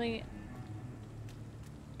 actually,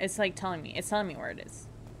 it's, like, telling me where it is.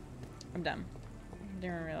 I'm dumb.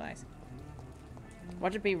 Didn't realize.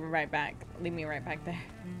 Watch it be right back. Leave me right back there.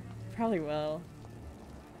 Probably will.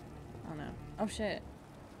 I don't know. Oh shit.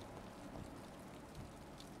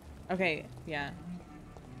 Okay, yeah.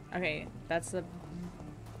 Okay, that's the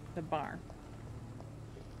bar.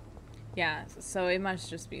 Yeah, so it must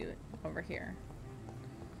just be over here.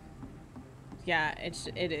 Yeah,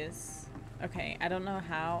 it is. Okay, I don't know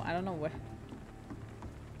how. I don't know what.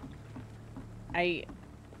 I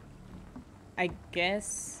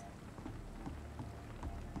guess.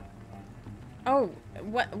 Oh,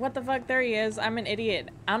 what the fuck? There he is. I'm an idiot.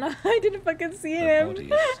 I don't know. I didn't fucking see him. The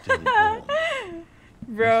body is still warm.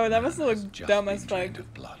 Bro, that must look Just dumb been as fuck. drained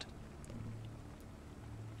of blood.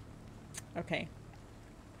 Okay.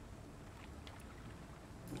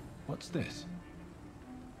 What's this?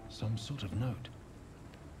 Some sort of note.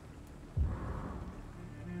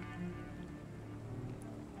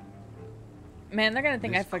 Man, they're gonna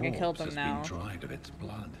think I This fucking killed corpse them has now. been dried of its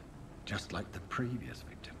blood, just like the previous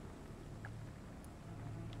victim.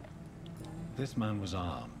 This man was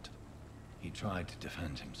armed. He tried to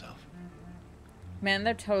defend himself. Man,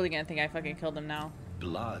 they're totally gonna think I fucking killed him now.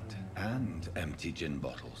 Blood and empty gin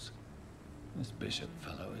bottles. This bishop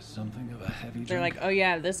fellow is something of a heavy They're like, drinker. oh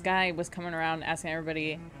yeah, this guy was coming around asking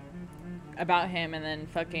everybody about him, and then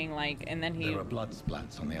fucking like, and then he There are blood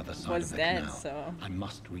splats on the other side was of the dead. canal. So I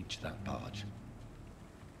must reach that barge.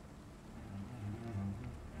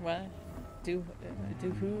 what? Do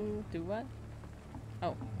what?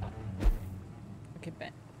 Oh. Okay,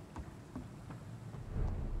 bet.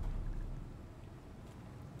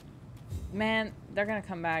 Man, they're gonna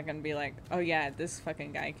come back and be like, oh yeah, this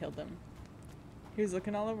fucking guy killed him. He was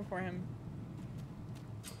looking all over for him.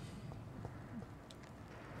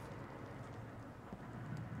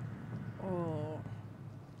 Oh.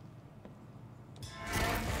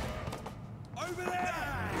 Over there!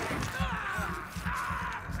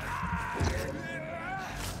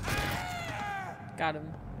 Got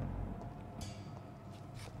him.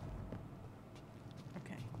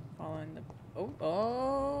 Okay, following the...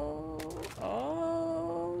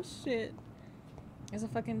 Oh, shit. There's a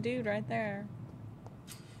fucking dude right there.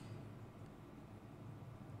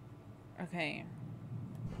 Okay.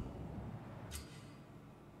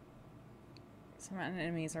 Some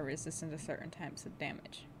enemies are resistant to certain types of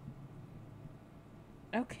damage.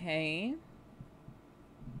 Okay.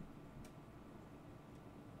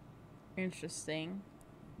 Interesting.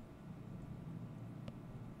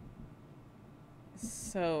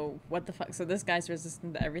 So, what the fuck? So this guy's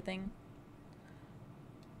resistant to everything?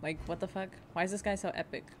 Like, what the fuck? Why is this guy so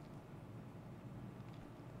epic?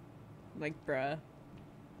 Like, bruh.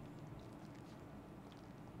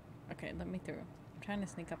 Okay, let me through. I'm trying to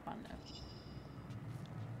sneak up on them.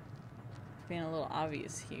 Being a little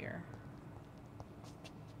obvious here.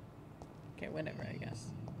 Okay, whatever, I guess.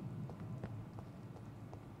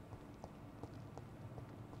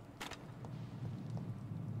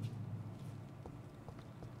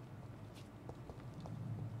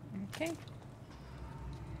 Okay.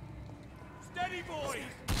 Steady, boy!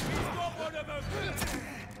 We've got one of them! There's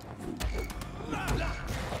one of them!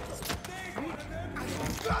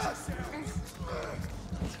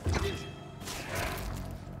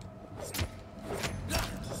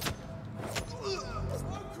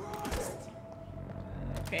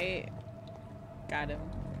 Okay. Got him.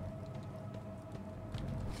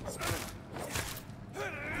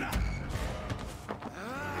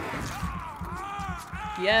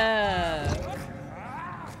 Yeah.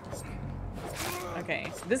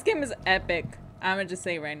 Okay. This game is epic. I'm gonna just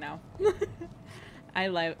say right now. I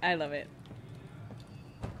love it.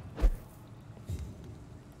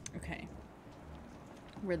 Okay.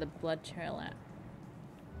 Where the blood trail at?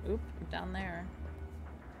 Oop, down there.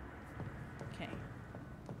 Okay.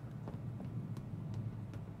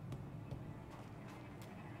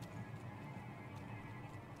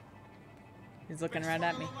 He's looking right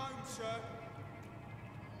at me.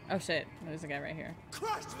 Oh shit, there's a guy right here.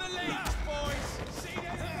 Crush the leads, boys! See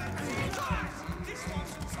them? This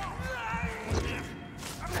one's the top!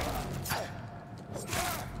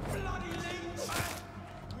 Bloody leech!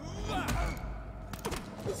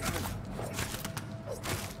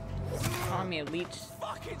 Calling me a leech?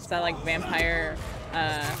 Is that like vampire,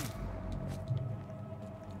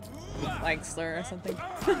 like slur or something?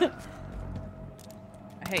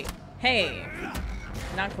 Hey!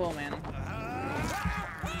 Not cool, man.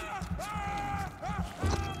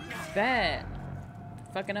 Bet.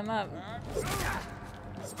 Fucking him up.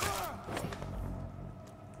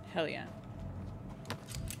 Hell yeah.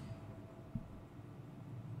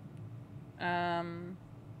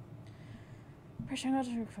 Pressure triangle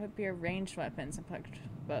to equip your ranged weapons and inflict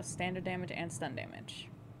both standard damage and stun damage.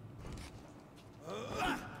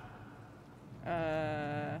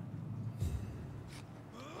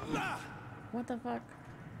 What the fuck?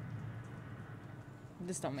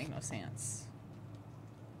 This don't make no sense.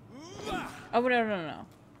 Oh, no.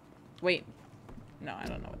 Wait. No, I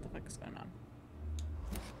don't know what the fuck is going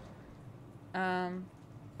on.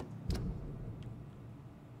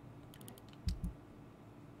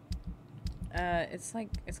 It's like,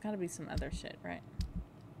 it's gotta be some other shit, right?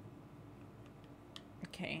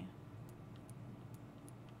 Okay.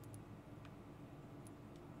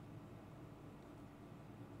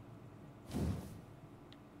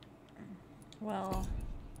 Well...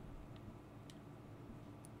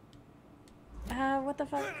 what the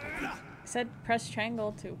fuck? It said press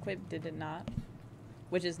triangle to equip, did it not?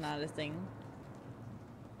 Which is not a thing.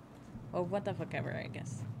 Well, what the fuck ever, I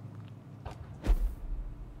guess.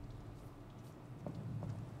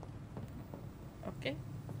 Okay.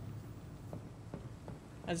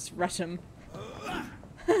 I'll just rush him.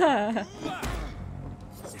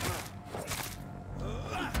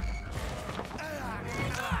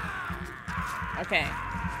 Okay.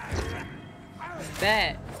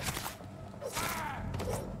 Bet.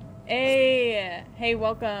 Hey,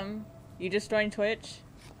 welcome. You just joined Twitch?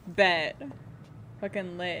 Bet.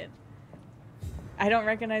 Fucking lit. I don't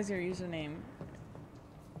recognize your username.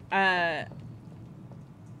 I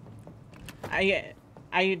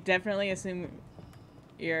definitely assume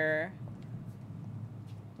you're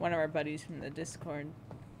one of our buddies from the Discord.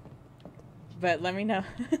 But let me know.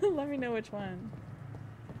 Let me know which one.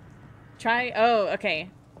 Oh,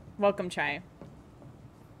 okay. Welcome, Chai.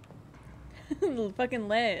 Fucking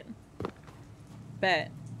lit.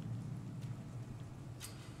 Bet.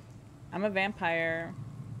 I'm a vampire.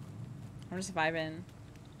 I'm just vibing.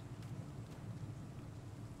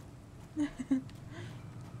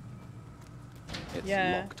 It's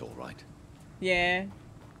Yeah. locked, all right. Yeah.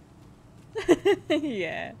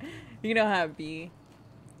 Yeah. You know how it be.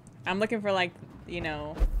 I'm looking for, like, you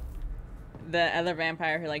know, the other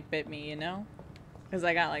vampire who, like, bit me, you know? Because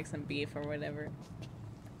I got, like, some beef or whatever.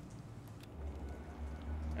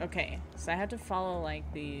 Okay, so I have to follow,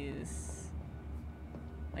 like, these,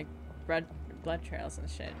 like, blood trails and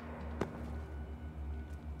shit.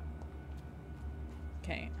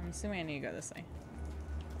 Okay, I'm assuming I need to go this way.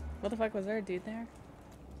 What the fuck, was there a dude there?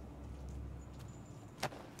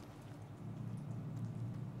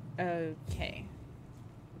 Okay.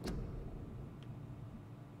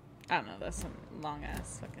 I don't know, that's some long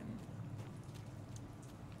ass fucking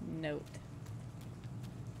note.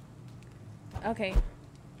 Okay.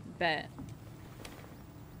 Bet.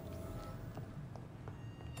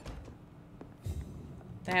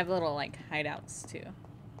 They have little like hideouts too.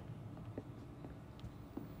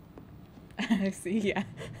 I see, yeah.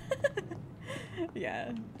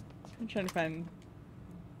 Yeah. I'm trying to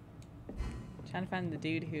find the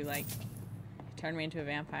dude who like turned me into a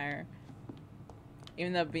vampire.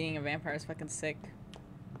 Even though being a vampire is fucking sick.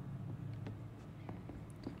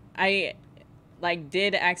 I like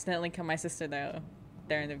did accidentally kill my sister though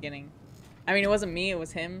there in the beginning. I mean, it wasn't me, it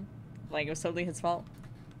was him. Like, it was totally his fault.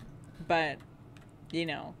 But, you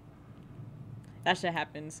know, that shit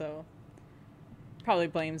happened, so probably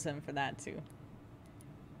blames him for that too.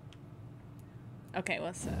 Okay,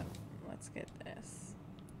 what's up? Let's get this.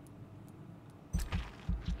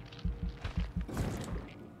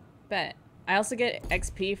 Bet. I also get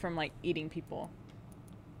XP from like eating people.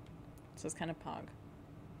 So it's kind of pog.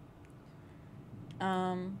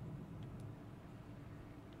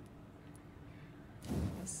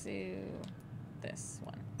 Let's do this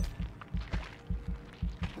one.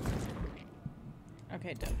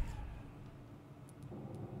 Okay, dope.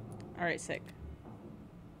 Alright, sick.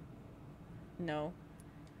 No.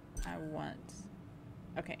 I want...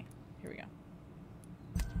 Okay, here we go.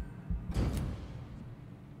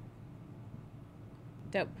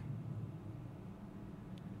 Dope.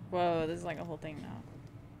 Whoa, this is like a whole thing now.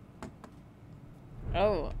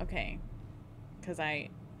 Oh, okay. Because I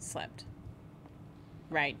slept.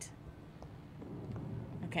 Right.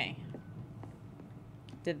 Okay.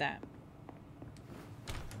 Did that.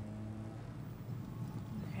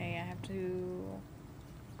 Okay, I have to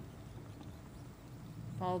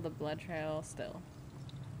follow the blood trail still.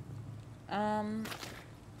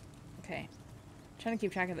 Okay. Trying to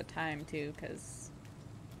keep track of the time too, because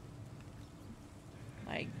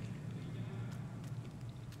like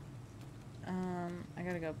I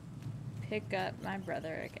gotta go pick up my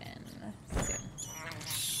brother again soon.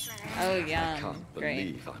 Oh, yum. I can't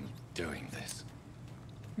believe I'm doing this.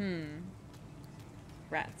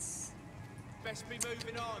 Rats. Best be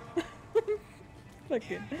moving on.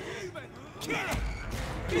 Fucking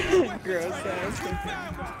gross ass.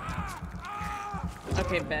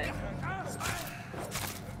 Okay, bet.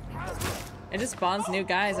 It just spawns new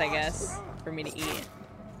guys, I guess, for me to eat.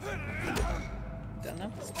 Don't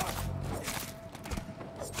know.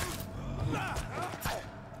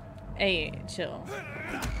 Hey, chill.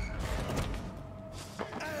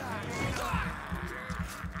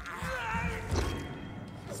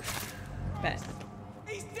 Bet.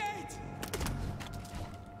 He's dead.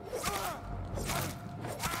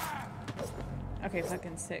 Okay,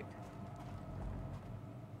 fucking sick.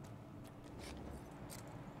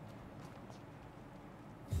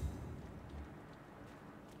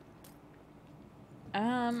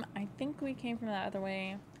 I think we came from the other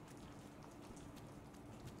way.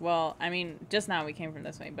 Well, I mean, just now we came from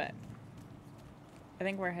this way, but I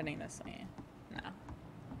think we're heading this way now.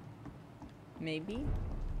 Maybe?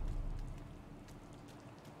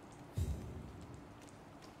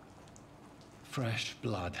 Fresh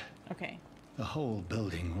blood. Okay. The whole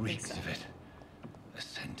building reeks of it. The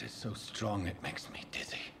scent is so strong it makes me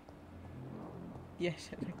dizzy. Yeah,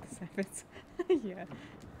 shit like this happens. Yeah.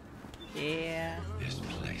 Yeah. This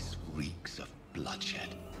place reeks of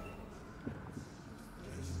bloodshed.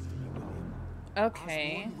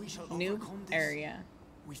 Okay. New area.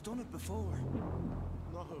 We've done it before.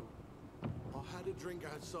 No. I had a drink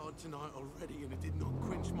outside tonight already and it did not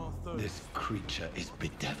quench my thirst. This creature is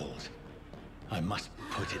bedeviled. I must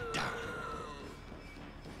put it down.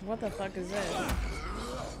 What the fuck is this?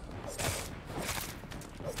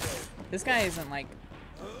 This guy isn't like...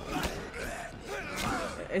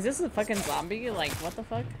 Is this a fucking zombie? Like, what the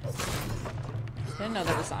fuck? Didn't know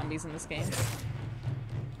there were zombies in this game.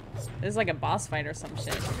 This is like a boss fight or some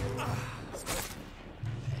shit.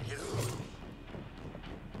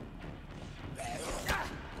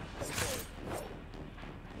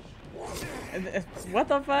 What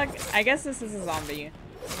the fuck? I guess this is a zombie.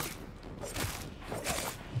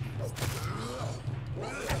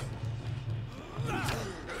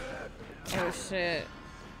 Oh shit.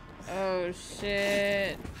 Oh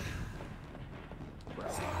shit.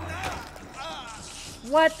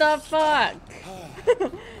 What the fuck?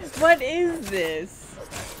 What is this?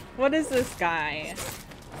 What is this guy?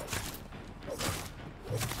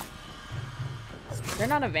 They're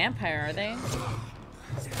not a vampire, are they?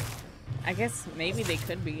 I guess maybe they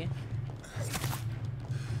could be.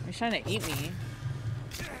 He's trying to eat me.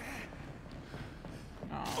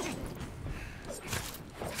 Oh.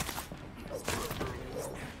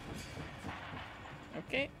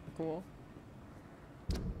 Okay, cool.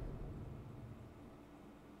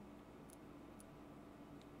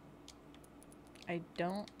 I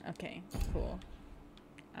don't... Okay, cool.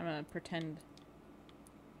 I'm gonna pretend...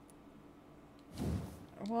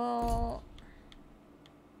 Well...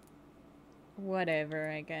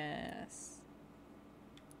 Whatever, I guess.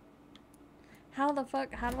 How the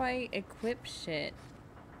fuck? How do I equip shit?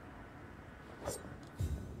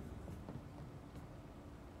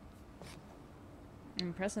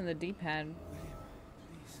 I'm pressing the D-pad.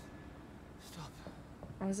 Please, stop.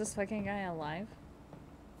 Oh, is this fucking guy alive?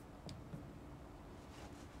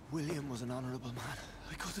 William was an honorable man.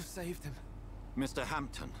 I could have saved him. Mr.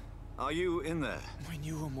 Hampton, are you in there? We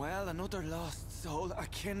knew him well, another lost soul, a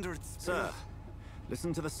kindred spirit. Sir,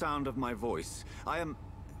 listen to the sound of my voice. I'm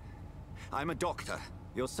a doctor.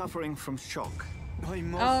 You're suffering from shock. I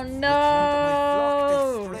must Oh return to my flock to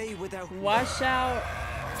no! stray without Wash out!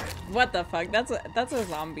 What the fuck? That's a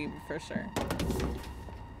zombie for sure.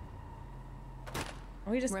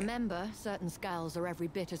 We just remember, certain skulls are every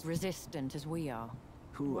bit as resistant as we are.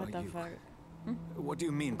 Who what are the you? fuck? What do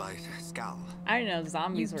you mean by scowl? I didn't know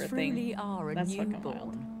zombies were a thing. You truly are a That's fucking newborn.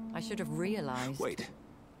 wild. I should have realized. Wait.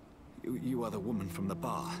 You are the woman from the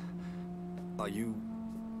bar. Are you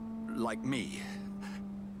like me?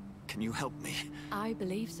 Can you help me? I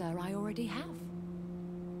believe, sir, I already have.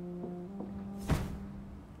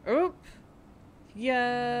 Oop!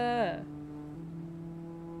 Yeah!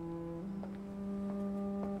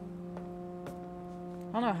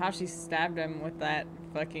 I don't know how she stabbed him with that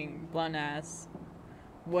fucking blunt-ass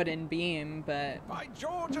wooden beam, but... By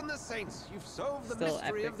George and the Saints, you've solved the Still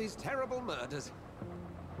mystery epic. of these terrible murders.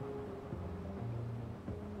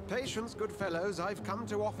 Patience, good fellows, I've come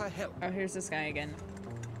to offer help. Oh, here's this guy again.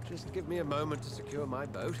 Just give me a moment to secure my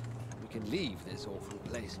boat. We can leave this awful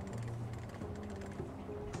place.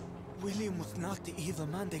 William was not the evil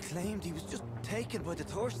man they claimed. He was just taken by the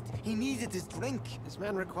thirst. He needed his drink. This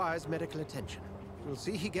man requires medical attention. We'll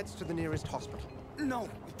see he gets to the nearest hospital. No,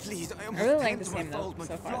 please, I I really like tend this to my game though, fault. My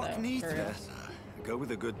so far flock though. needs For real. Yes, go with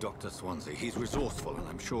the good Dr. Swansea. He's resourceful, and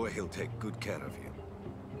I'm sure he'll take good care of you.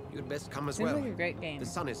 You'd best come as Seems well. like a great game. The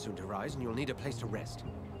sun is soon to rise, and you'll need a place to rest.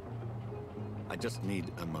 I just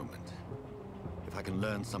need a moment. If I can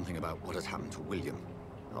learn something about what has happened to William,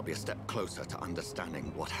 I'll be a step closer to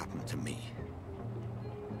understanding what happened to me.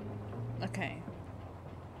 Okay.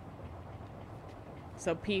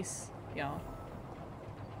 So peace, y'all.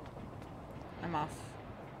 I'm off.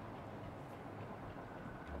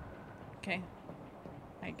 Okay.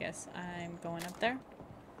 I guess I'm going up there.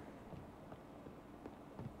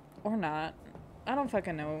 Or not. I don't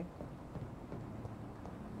fucking know.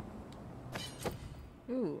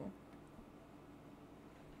 Ooh.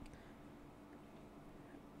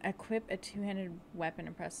 Equip a two-handed weapon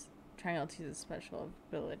and press triangle to use a special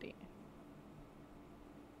ability.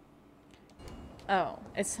 Oh,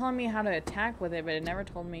 it's telling me how to attack with it, but it never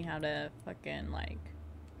told me how to fucking, like,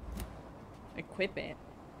 equip it.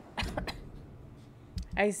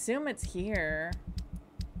 I assume it's here.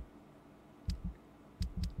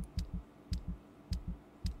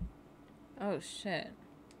 Oh, shit.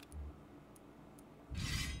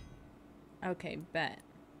 Okay, bet.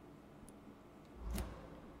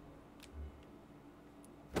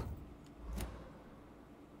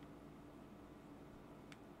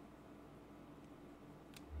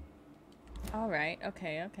 Alright,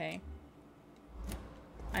 okay, okay.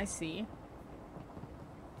 I see.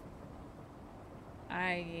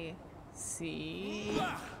 I see.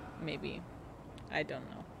 Maybe. I don't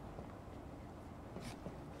know.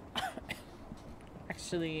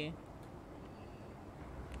 Actually,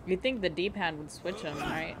 you'd think the D-pad would switch them,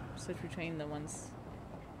 right? Switch between the ones.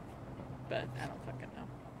 But I don't fucking know.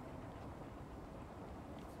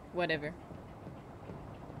 Whatever.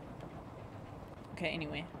 Okay,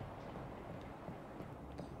 anyway.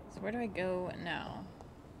 So where do I go now?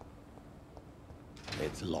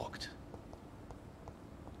 It's locked.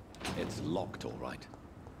 It's locked, all right.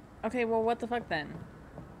 Okay, well, what the fuck then?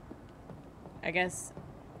 I guess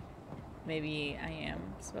maybe I am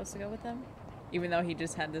supposed to go with them? Even though he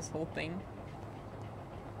just had this whole thing.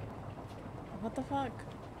 What the fuck?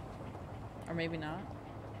 Or maybe not.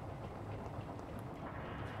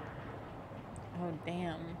 Oh,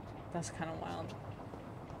 damn. That's kind of wild.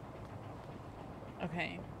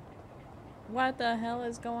 Okay. What the hell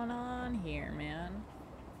is going on here, man?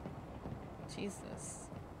 Jesus.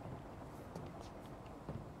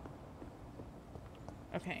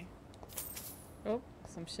 Okay. Oh,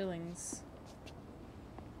 some shillings.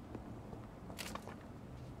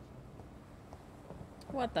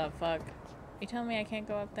 What the fuck? You telling me I can't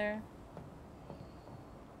go up there?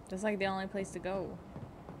 That's like the only place to go.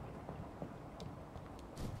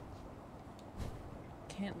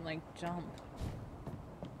 Can't like jump.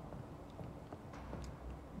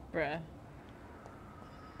 Bruh.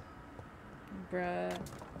 Bruh.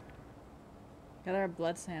 Gather a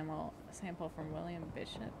blood sample from William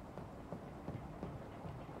Bishop.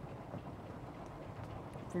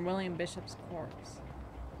 From William Bishop's corpse.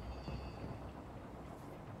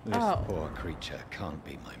 This poor creature can't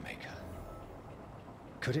be my maker.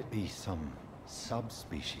 Could it be some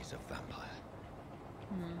subspecies of vampire?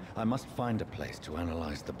 I must find a place to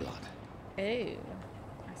analyze the blood. Oh, I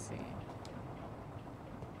see.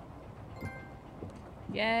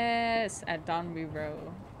 Yes, at Donby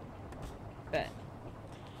Row. Bet.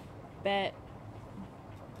 Bet.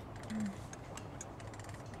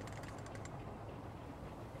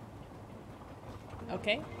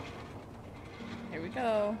 Okay. Here we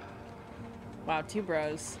go. Wow, 2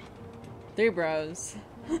 bros. 3 bros.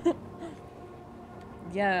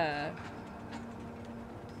 Yeah.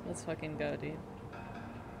 Let's fucking go, dude.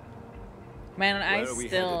 Man, I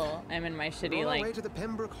still am in my shitty, like,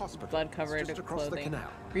 blood-covered clothing.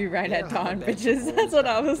 Rewrite at dawn, bitches. That's what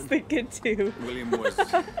I was thinking, too. William was...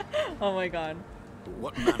 Oh my god.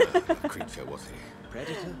 What manner of creature was he?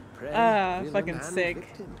 Predator, prey, fucking and sick.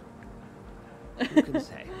 victim. Who can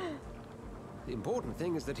say? The important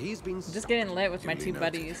thing is that he's been Just getting lit with my 2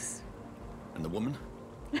 buddies. And the woman?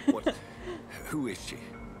 What? Who is she?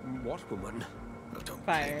 What woman? Oh, don't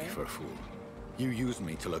play me for a fool. You used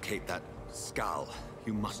me to locate that skull.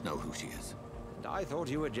 You must know who she is. And I thought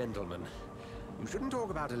you a gentleman. You shouldn't talk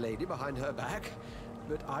about a lady behind her back,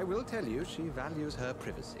 but I will tell you she values her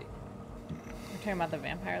privacy. You're talking about the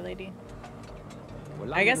vampire lady?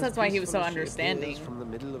 Well, I guess that's why he was so peaceful as she understanding appears from the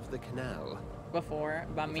middle of the canal. Before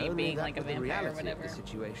about me being like a vampire or whatever.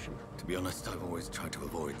 Situation. To be honest, I've always tried to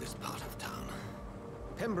avoid this part of town.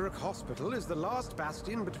 Pembroke Hospital is the last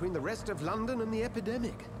bastion between the rest of London and the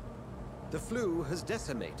epidemic. The flu has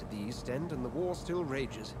decimated the East End and the war still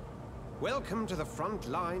rages. Welcome to the front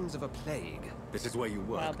lines of a plague. This is where you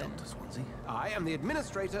work, Dr. Swansea? I am the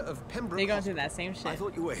administrator of Pembroke They're going Hospital. through that same shit. I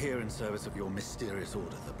thought you were here in service of your mysterious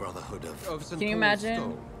order, the Brotherhood of St. Can you Paul's imagine?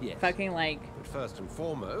 Skull. Yes. Fucking like... But first and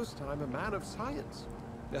foremost, I'm a man of science.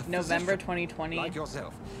 November 2020. Like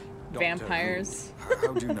yourself. Vampires.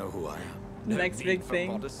 How do you know who I am? The next big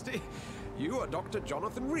thing. Modesty. You are Dr.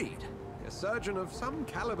 Jonathan Reed, a surgeon of some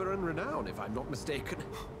caliber and renown, if I'm not mistaken.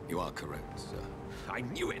 You are correct, sir. I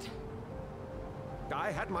knew it. I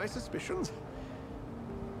had my suspicions.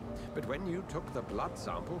 But when you took the blood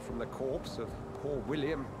sample from the corpse of poor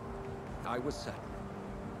William, I was certain.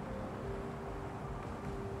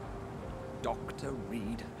 Dr.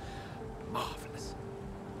 Reed. Marvelous.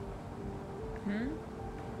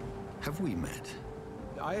 Have we met?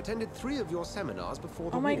 I attended 3 of your seminars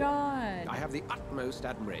before the Oh my war. god. I have the utmost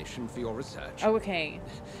admiration for your research. Oh, okay.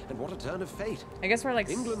 And what a turn of fate. I guess we're like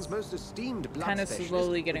England's most esteemed blood kind of specialist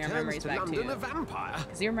slowly getting our returns memories to back London too. a vampire.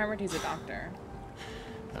 Because you remembered he's a doctor.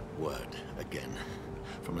 That word, again.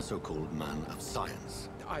 From a so-called man of science.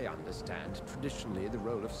 I understand. Traditionally, the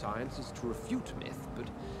role of science is to refute myth, but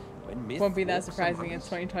when myth Won't be that walks surprising among in us,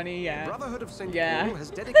 2020, yeah. The Brotherhood of St. Yeah. Paul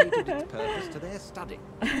has dedicated its purpose to their study.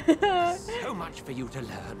 So much for you to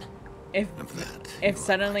learn. If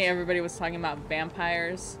suddenly everybody was talking about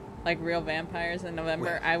vampires, like real vampires in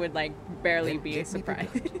November, I would like barely be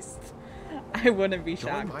surprised. I wouldn't be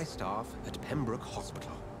shocked. Join my staff at Pembroke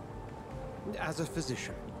Hospital. As a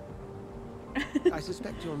physician. I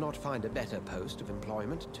suspect you'll not find a better post of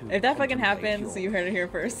employment to If that fucking contemplate happens, your you heard it here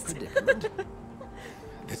first. predicament.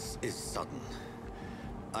 This is sudden.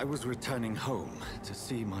 I was returning home to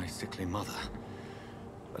see my sickly mother.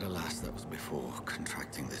 But alas, that was before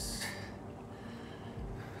contracting this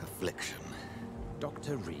affliction.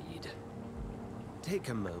 Dr. Reed, take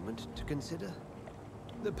a moment to consider.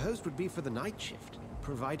 The post would be for the night shift,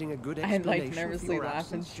 providing a good I'd explanation like nervously for your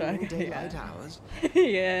laugh and absence during shrug. daylight Yeah. hours.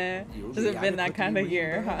 Yeah. You'll Has be it been that kind of adequately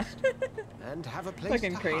year, huh? reimbursed and have a place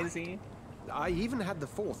Fucking to crazy. hide. I even had the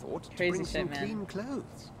forethought to Crazy bring shit, some man. clean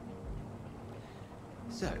clothes.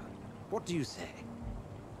 So, what do you say?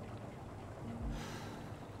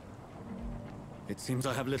 It seems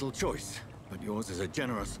I have little choice, but yours is a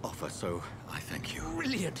generous offer, so I thank you.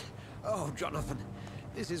 Brilliant! Oh, Jonathan,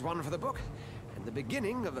 this is one for the book, and the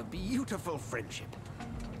beginning of a beautiful friendship.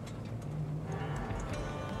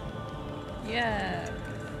 Yeah.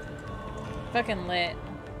 Fucking lit.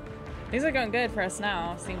 Things are going good for us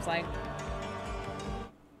now, seems like.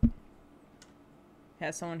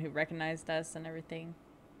 Has someone who recognized us and everything.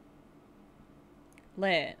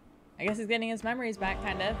 Lit. I guess he's getting his memories back,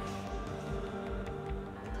 kind of.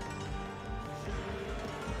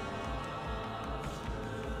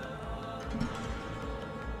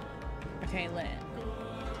 Okay, lit.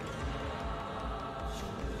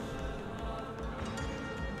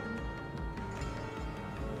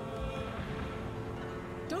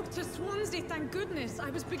 Dr. Swansea, thank goodness. I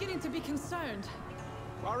was beginning to be concerned.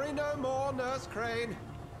 Worry no more, Nurse Crane,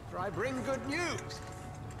 for I bring good news.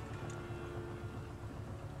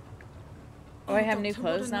 Oh, I have new Doctor,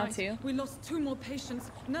 what clothes a now, night. too? We lost 2 more patients.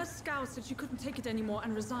 Nurse Scow said she couldn't take it anymore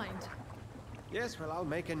and resigned. Yes, well, I'll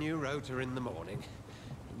make a new rota in the morning.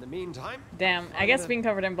 In the meantime... Damn, I guess being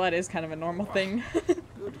covered in blood is kind of a normal thing.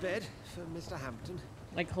 Good bed for Mr. Hampton.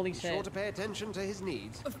 Like, holy Be shit. sure to pay attention to his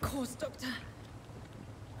needs. Of course, Doctor.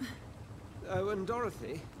 Oh, and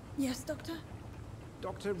Dorothy, Yes, Doctor?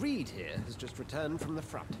 Dr. Reed here has just returned from the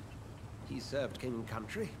front. He served King and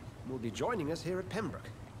Country and will be joining us here at Pembroke.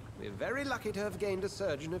 We're very lucky to have gained a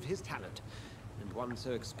surgeon of his talent, and one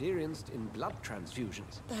so experienced in blood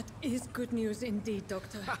transfusions. That is good news indeed,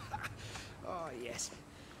 Doctor. Oh, yes.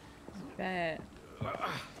 Bet.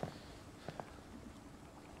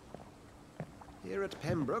 Here at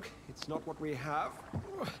Pembroke, it's not what we have.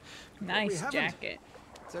 but we Nice haven't. jacket.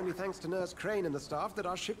 It's only thanks to Nurse Crane and the staff that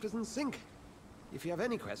our ship doesn't sink. If you have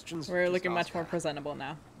any questions, We're just looking ask much more her. presentable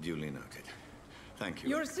now. Duly noted. Thank you.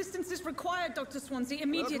 Your assistance is required, Dr. Swansea,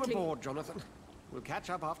 immediately. Welcome aboard, Jonathan. We'll catch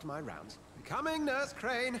up after my rounds. Coming, Nurse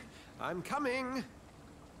Crane. I'm coming.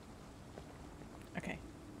 Okay.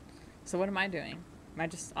 So what am I doing? Am I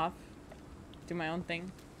just off? Do my own thing?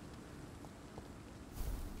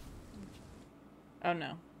 Oh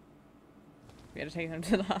no. We gotta take him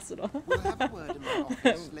to the hospital. We'll have a word in my office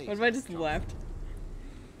What if later, I just left?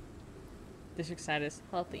 District status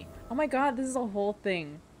healthy. Oh my god, this is a whole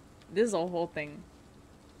thing. This is a whole thing.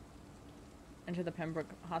 Enter the Pembroke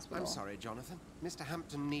Hospital. I'm sorry, Jonathan. Mr.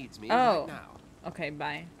 Hampton needs me Oh. right now. Okay,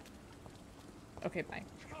 bye. Okay, bye.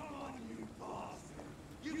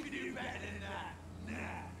 You can do better than that.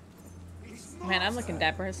 Nah. Man, I'm looking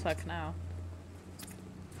dapper as fuck now.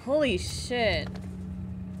 Holy shit.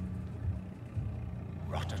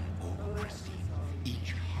 Rotten autocracy.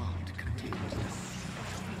 Each heart contains the seed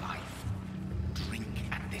of life. Drink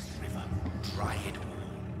at this river. Dry it all.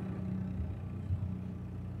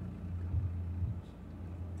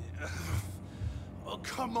 Oh,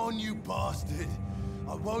 come on, you bastard.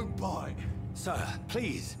 I won't bite. Sir,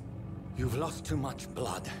 please. You've lost too much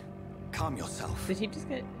blood. Calm yourself. Did he just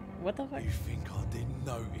get... What the fuck? You think I didn't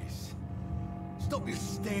notice? Stop your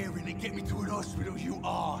staring and get me to an hospital, you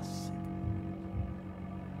arse.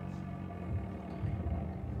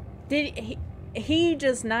 Did he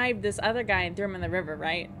just knifed this other guy and threw him in the river,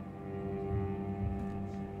 right?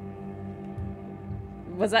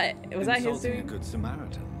 Was that his Insulting a doing? good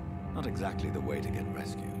Samaritan. Not exactly the way to get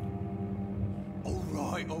rescued. All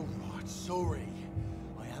right, sorry.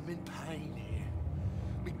 I am in pain here.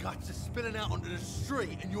 My guts are spilling out onto the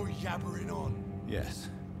street and you're yabbering on. Yes.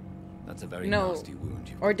 That's a very No. nasty wound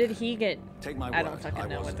you've Or got did there. he get... Take my I word, don't fucking I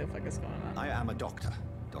know what wasn't. the fuck is going on. I am a doctor.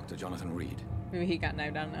 Dr. Jonathan Reed. Maybe he got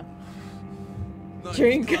knifed, I don't know. No,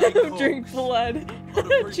 Drink, Cox. drink blood. I'd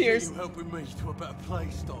appreciate Cheers. you helping me to a better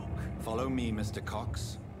place, Doc. Follow me, Mr.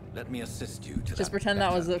 Cox. Let me assist you to Just that pretend that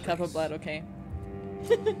better was a cup place. of blood, okay?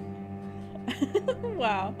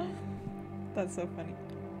 Wow. That's so funny.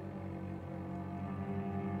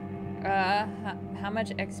 How much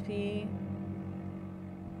XP?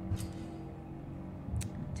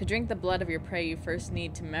 To drink the blood of your prey, you first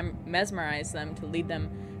need to mesmerize them to lead them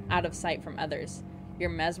out of sight from others. Your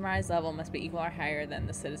mesmerized level must be equal or higher than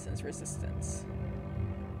the citizen's resistance.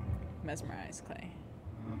 Mesmerize, Clay.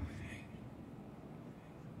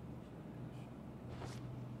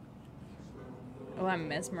 Oh, I'm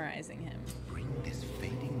mesmerizing him. Bring this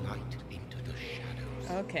fading light into the shadows.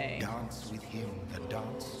 Okay. Dance with him the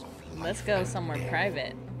dance of life. Let's go and somewhere death.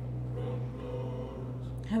 private.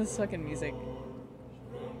 This fucking music.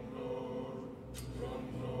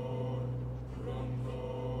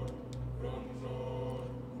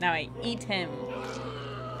 Now I eat him.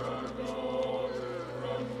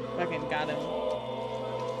 Fucking got him.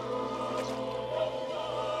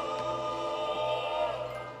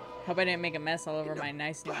 Hope I didn't make a mess all over my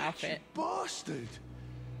nice new outfit. Bastard!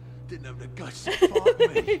 Didn't have the guts to fuck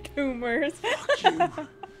me. Coomers. Fuck you.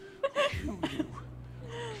 Kill you.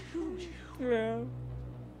 Kill you. Yeah.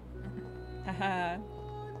 Haha.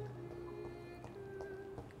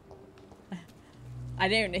 I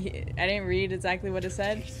didn't read exactly what it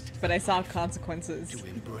said, but I saw consequences. To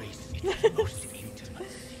embrace its most intimate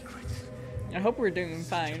secrets. I hope we're doing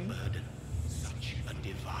fine. Burden such a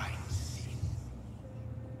divine sin.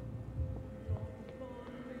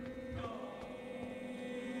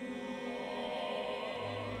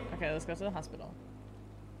 Okay, let's go to the hospital.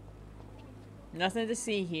 Nothing to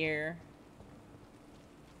see here.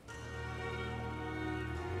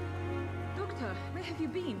 Doctor, where have you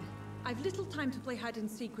been? I've little time to play hide and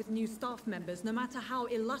seek with new staff members, no matter how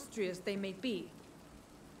illustrious they may be.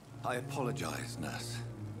 I apologize, nurse.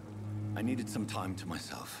 I needed some time to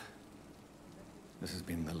myself. This has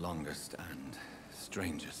been the longest and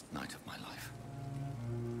strangest night of my life.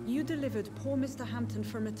 You delivered poor Mr. Hampton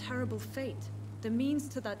from a terrible fate. The means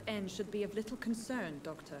to that end should be of little concern,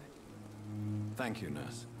 Doctor. Thank you,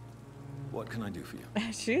 nurse. What can I do for you?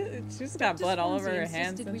 She's got blood all over her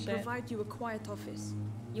hands and we shit. provide you a quiet office.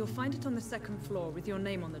 You'll find it on the second floor with your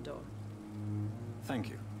name on the door. Thank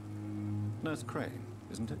you. Nurse Crane,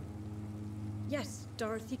 isn't it? Yes,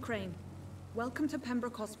 Dorothy Crane. Welcome to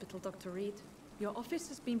Pembroke Hospital, Dr. Reed. Your office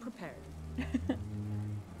has been prepared.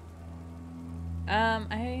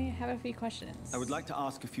 I have a few questions. I would like to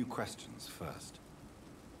ask a few questions first.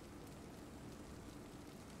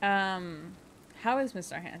 How is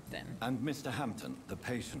Mr. Hampton? And Mr. Hampton, the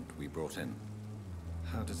patient we brought in,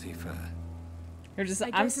 how does he fare? You're just, I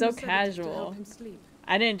I'm gave so him a sedative to help casual. him sleep.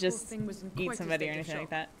 I didn't Poor just thing was in eat quite a somebody or state of anything like shock.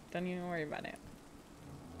 that. Don't even worry about it.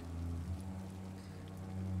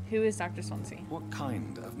 Who is Dr. Swansea? What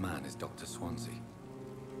kind of man is Dr. Swansea?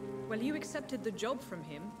 Well, you accepted the job from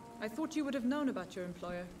him. I thought you would have known about your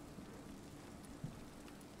employer.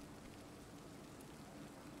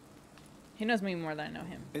 He knows me more than I know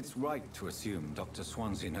him. It's right to assume Dr.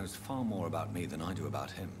 Swansea knows far more about me than I do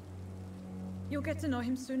about him. You'll get to know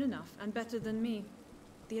him soon enough, and better than me.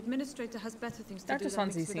 The administrator has better things to Dr. do than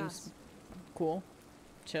Swansea mix with seems us. cool.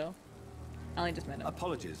 Chill. I only just met him.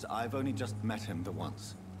 Apologies, I've only just met him the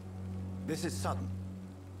once. This is sudden.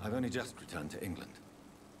 I've only just returned to England.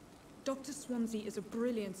 Dr. Swansea is a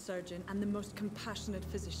brilliant surgeon and the most compassionate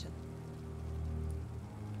physician.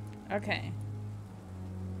 Okay.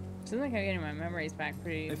 Seems like I'm getting my memories back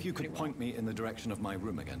pretty If you could pretty point me in the direction of my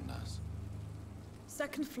room again, nurse.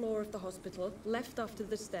 Second floor of the hospital, left after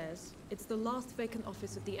the stairs. It's the last vacant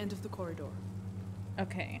office at the end of the corridor. well.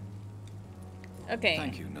 Okay. Okay.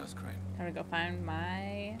 Thank you, Nurse Crane. Time to go find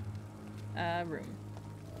my room.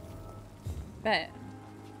 Bet.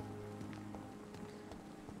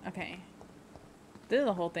 Okay. This is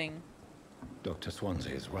the whole thing. Dr.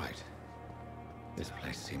 Swansea is right. This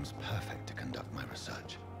place seems perfect to conduct my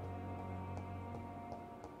research.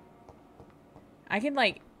 I can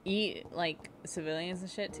like eat like civilians and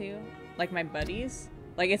shit too, like my buddies.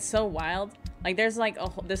 Like it's so wild. Like there's like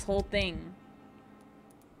this whole thing,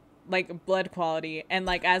 like blood quality, and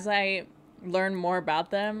like as I learn more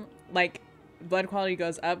about them, like blood quality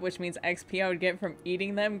goes up, which means XP I would get from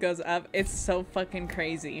eating them goes up. It's so fucking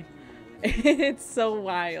crazy. It's so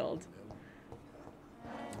wild.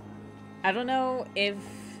 I don't know if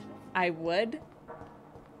I would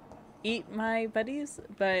eat my buddies,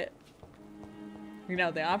 but you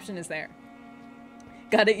know, the option is there.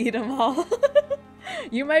 Gotta eat them all.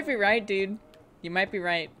 You might be right, dude. You might be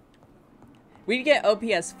right. We'd get OP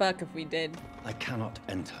as fuck if we did. I cannot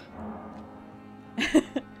enter.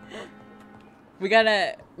 We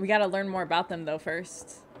gotta learn more about them though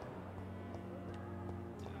first.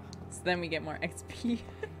 So then we get more XP.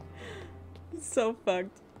 So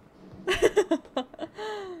fucked.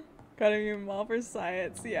 Gotta be them all for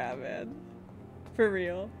science. Yeah, man. For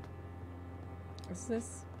real. What's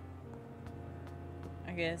this?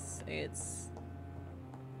 I guess it's...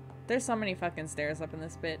 There's so many fucking stairs up in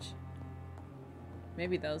this bitch.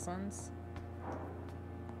 Maybe those ones.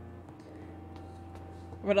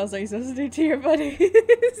 What else are you supposed to do to your buddies?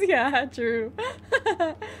 Yeah, true.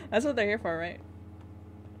 That's what they're here for, right?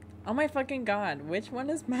 Oh my fucking god. Which one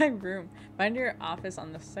is my room? Find your office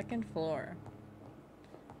on the second floor.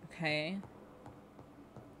 Okay.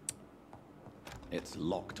 It's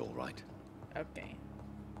locked, all right. Okay.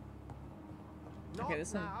 Okay,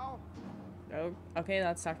 this one. Oh, okay,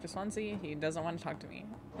 that's Dr. Swansea. He doesn't want to talk to me.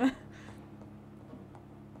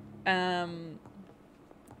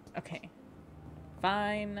 Okay.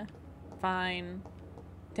 Fine. Fine.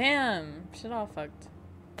 Damn! Shit all fucked.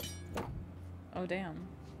 Oh, damn.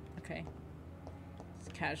 Okay.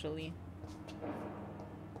 Just casually.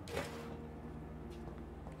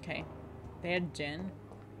 Okay. They had gin.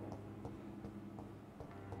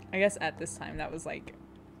 I guess at this time that was like...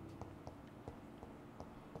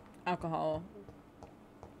 alcohol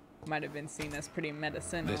might have been seen as pretty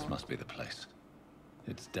medicinal. This must be the place.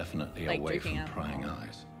 It's definitely Like away from drinking prying alcohol.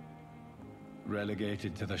 eyes.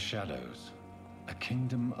 Relegated to the shadows. A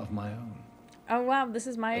kingdom of my own. Oh wow, this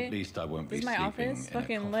is my... At least I won't be this is my sleeping office? in a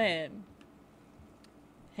Fucking coffin. lit.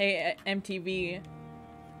 Hey, MTV.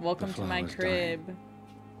 Welcome The to my flower's crib. dying.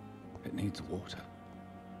 It needs water.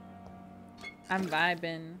 I'm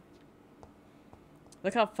vibing.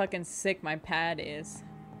 Look how fucking sick my pad is.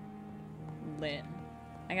 Lit.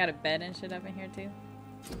 I got a bed and shit up in here too.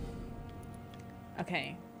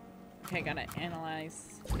 Okay. Okay, gotta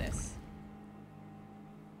analyze this.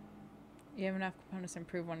 You have enough components to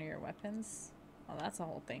improve one of your weapons? Oh, that's a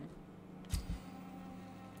whole thing.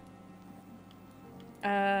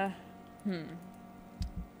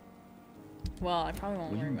 Well, I probably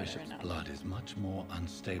won't worry William about it right Bishop's now. blood is much more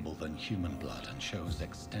unstable than human blood and shows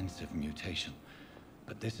extensive mutation.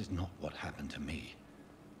 But this is not what happened to me.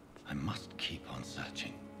 I must keep on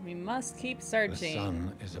searching. We must keep The searching.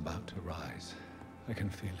 sun is about to rise. I can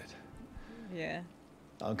feel it. Yeah.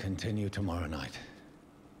 I'll continue tomorrow night.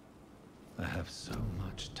 I have so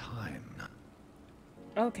much time now.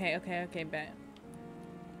 Okay, bet.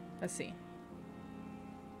 Let's see.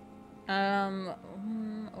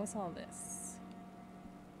 What's all this?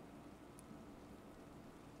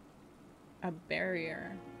 A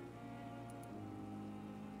barrier.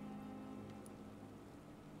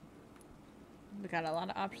 We got a lot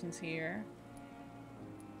of options here.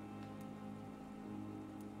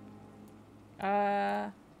 Yeah,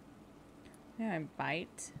 I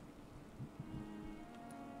bite.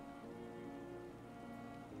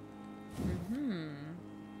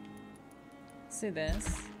 Let's do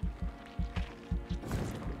this.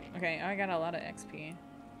 Okay, I got a lot of XP.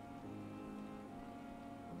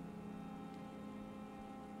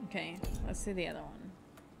 Okay, let's do the other one.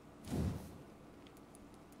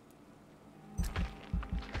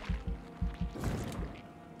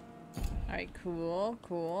 Alright,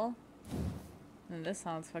 cool. And this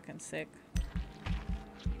sounds fucking sick.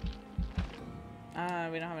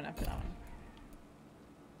 We don't have enough for that one.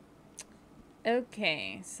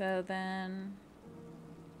 Okay, so then...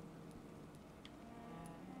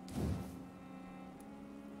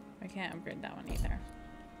 I can't upgrade that one either.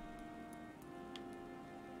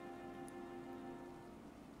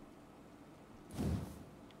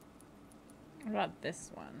 What about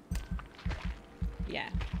this one? Yeah.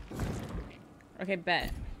 Okay,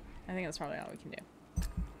 bet. I think that's probably all we can do.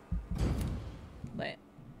 Lit.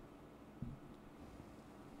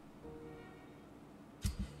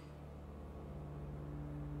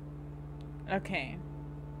 Okay.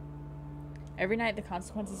 Every night, the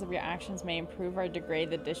consequences of your actions may improve or degrade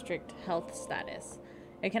the district health status.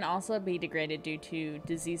 It can also be degraded due to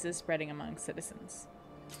diseases spreading among citizens.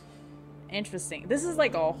 Interesting. This is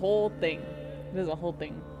like a whole thing. There's a whole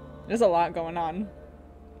thing. There's a lot going on.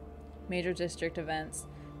 Major district events.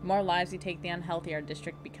 The more lives you take, the unhealthier a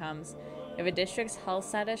district becomes. If a district's health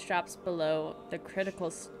status drops below the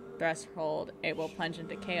critical threshold, it will plunge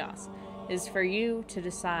into chaos. It is for you to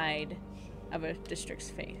decide of a district's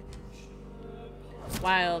fate.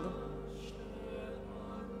 Wild.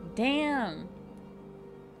 Damn.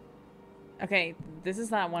 Okay, this is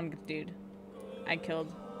that one dude I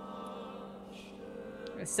killed.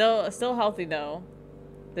 Still healthy though.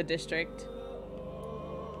 The district.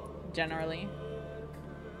 Generally.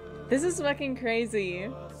 This is fucking crazy.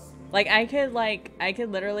 Like I could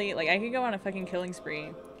literally, like I could go on a fucking killing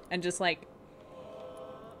spree and just like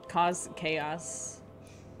cause chaos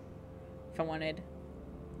if I wanted.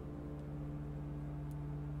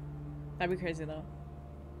 That'd be crazy though.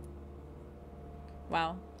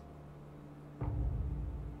 Wow.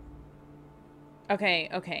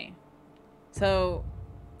 Okay. So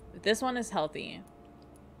this one is healthy.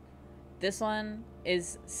 This one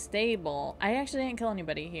is stable. I actually didn't kill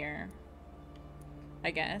anybody here.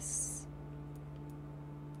 I guess.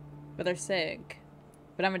 But they're sick.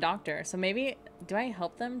 But I'm a doctor, so maybe... Do I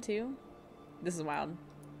help them too? This is wild.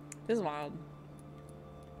 This is wild.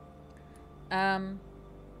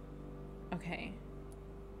 Okay.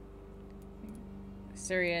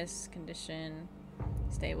 Serious condition.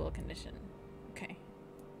 Stable condition. Okay.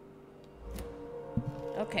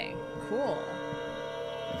 Okay, cool.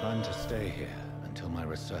 If I'm to stay here until my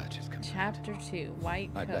research is complete, Chapter 2,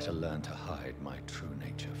 White I'd Coat. better learn to hide my true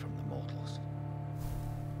nature from the mortals.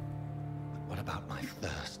 But what about my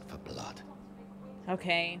thirst for blood?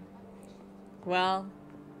 Okay. Well,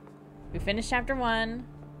 we finished chapter 1.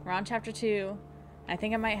 We're on chapter 2. I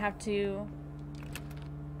think I might have to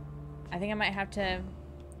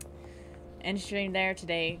end stream there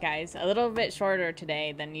today, guys. A little bit shorter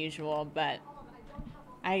today than usual, but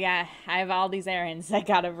I have all these errands I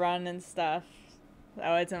gotta run and stuff.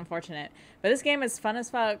 Oh, it's unfortunate. But this game is fun as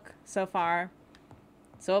fuck so far.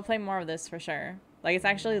 So we'll play more of this for sure. Like, it's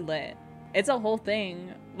actually lit. It's a whole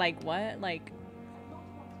thing. Like, what? Like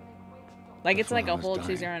it's like a whole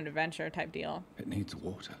choose your own adventure type deal. It needs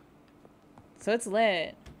water. So it's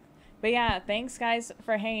lit. But yeah, thanks guys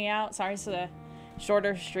for hanging out. Sorry for the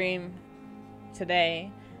shorter stream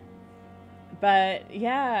today. But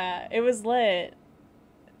yeah, it was lit.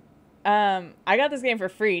 I got this game for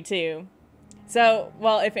free too. So,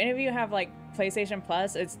 well, if any of you have like PlayStation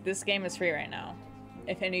Plus, this game is free right now.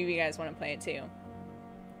 If any of you guys want to play it too.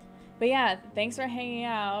 But yeah, thanks for hanging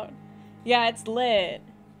out. Yeah, it's lit.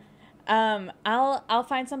 I'll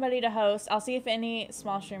find somebody to host. I'll see if any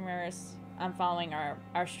small streamers I'm following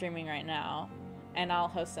are streaming right now, and I'll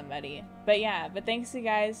host somebody. But yeah, thanks you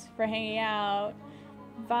guys for hanging out.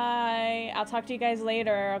 Bye. I'll talk to you guys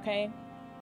later, okay?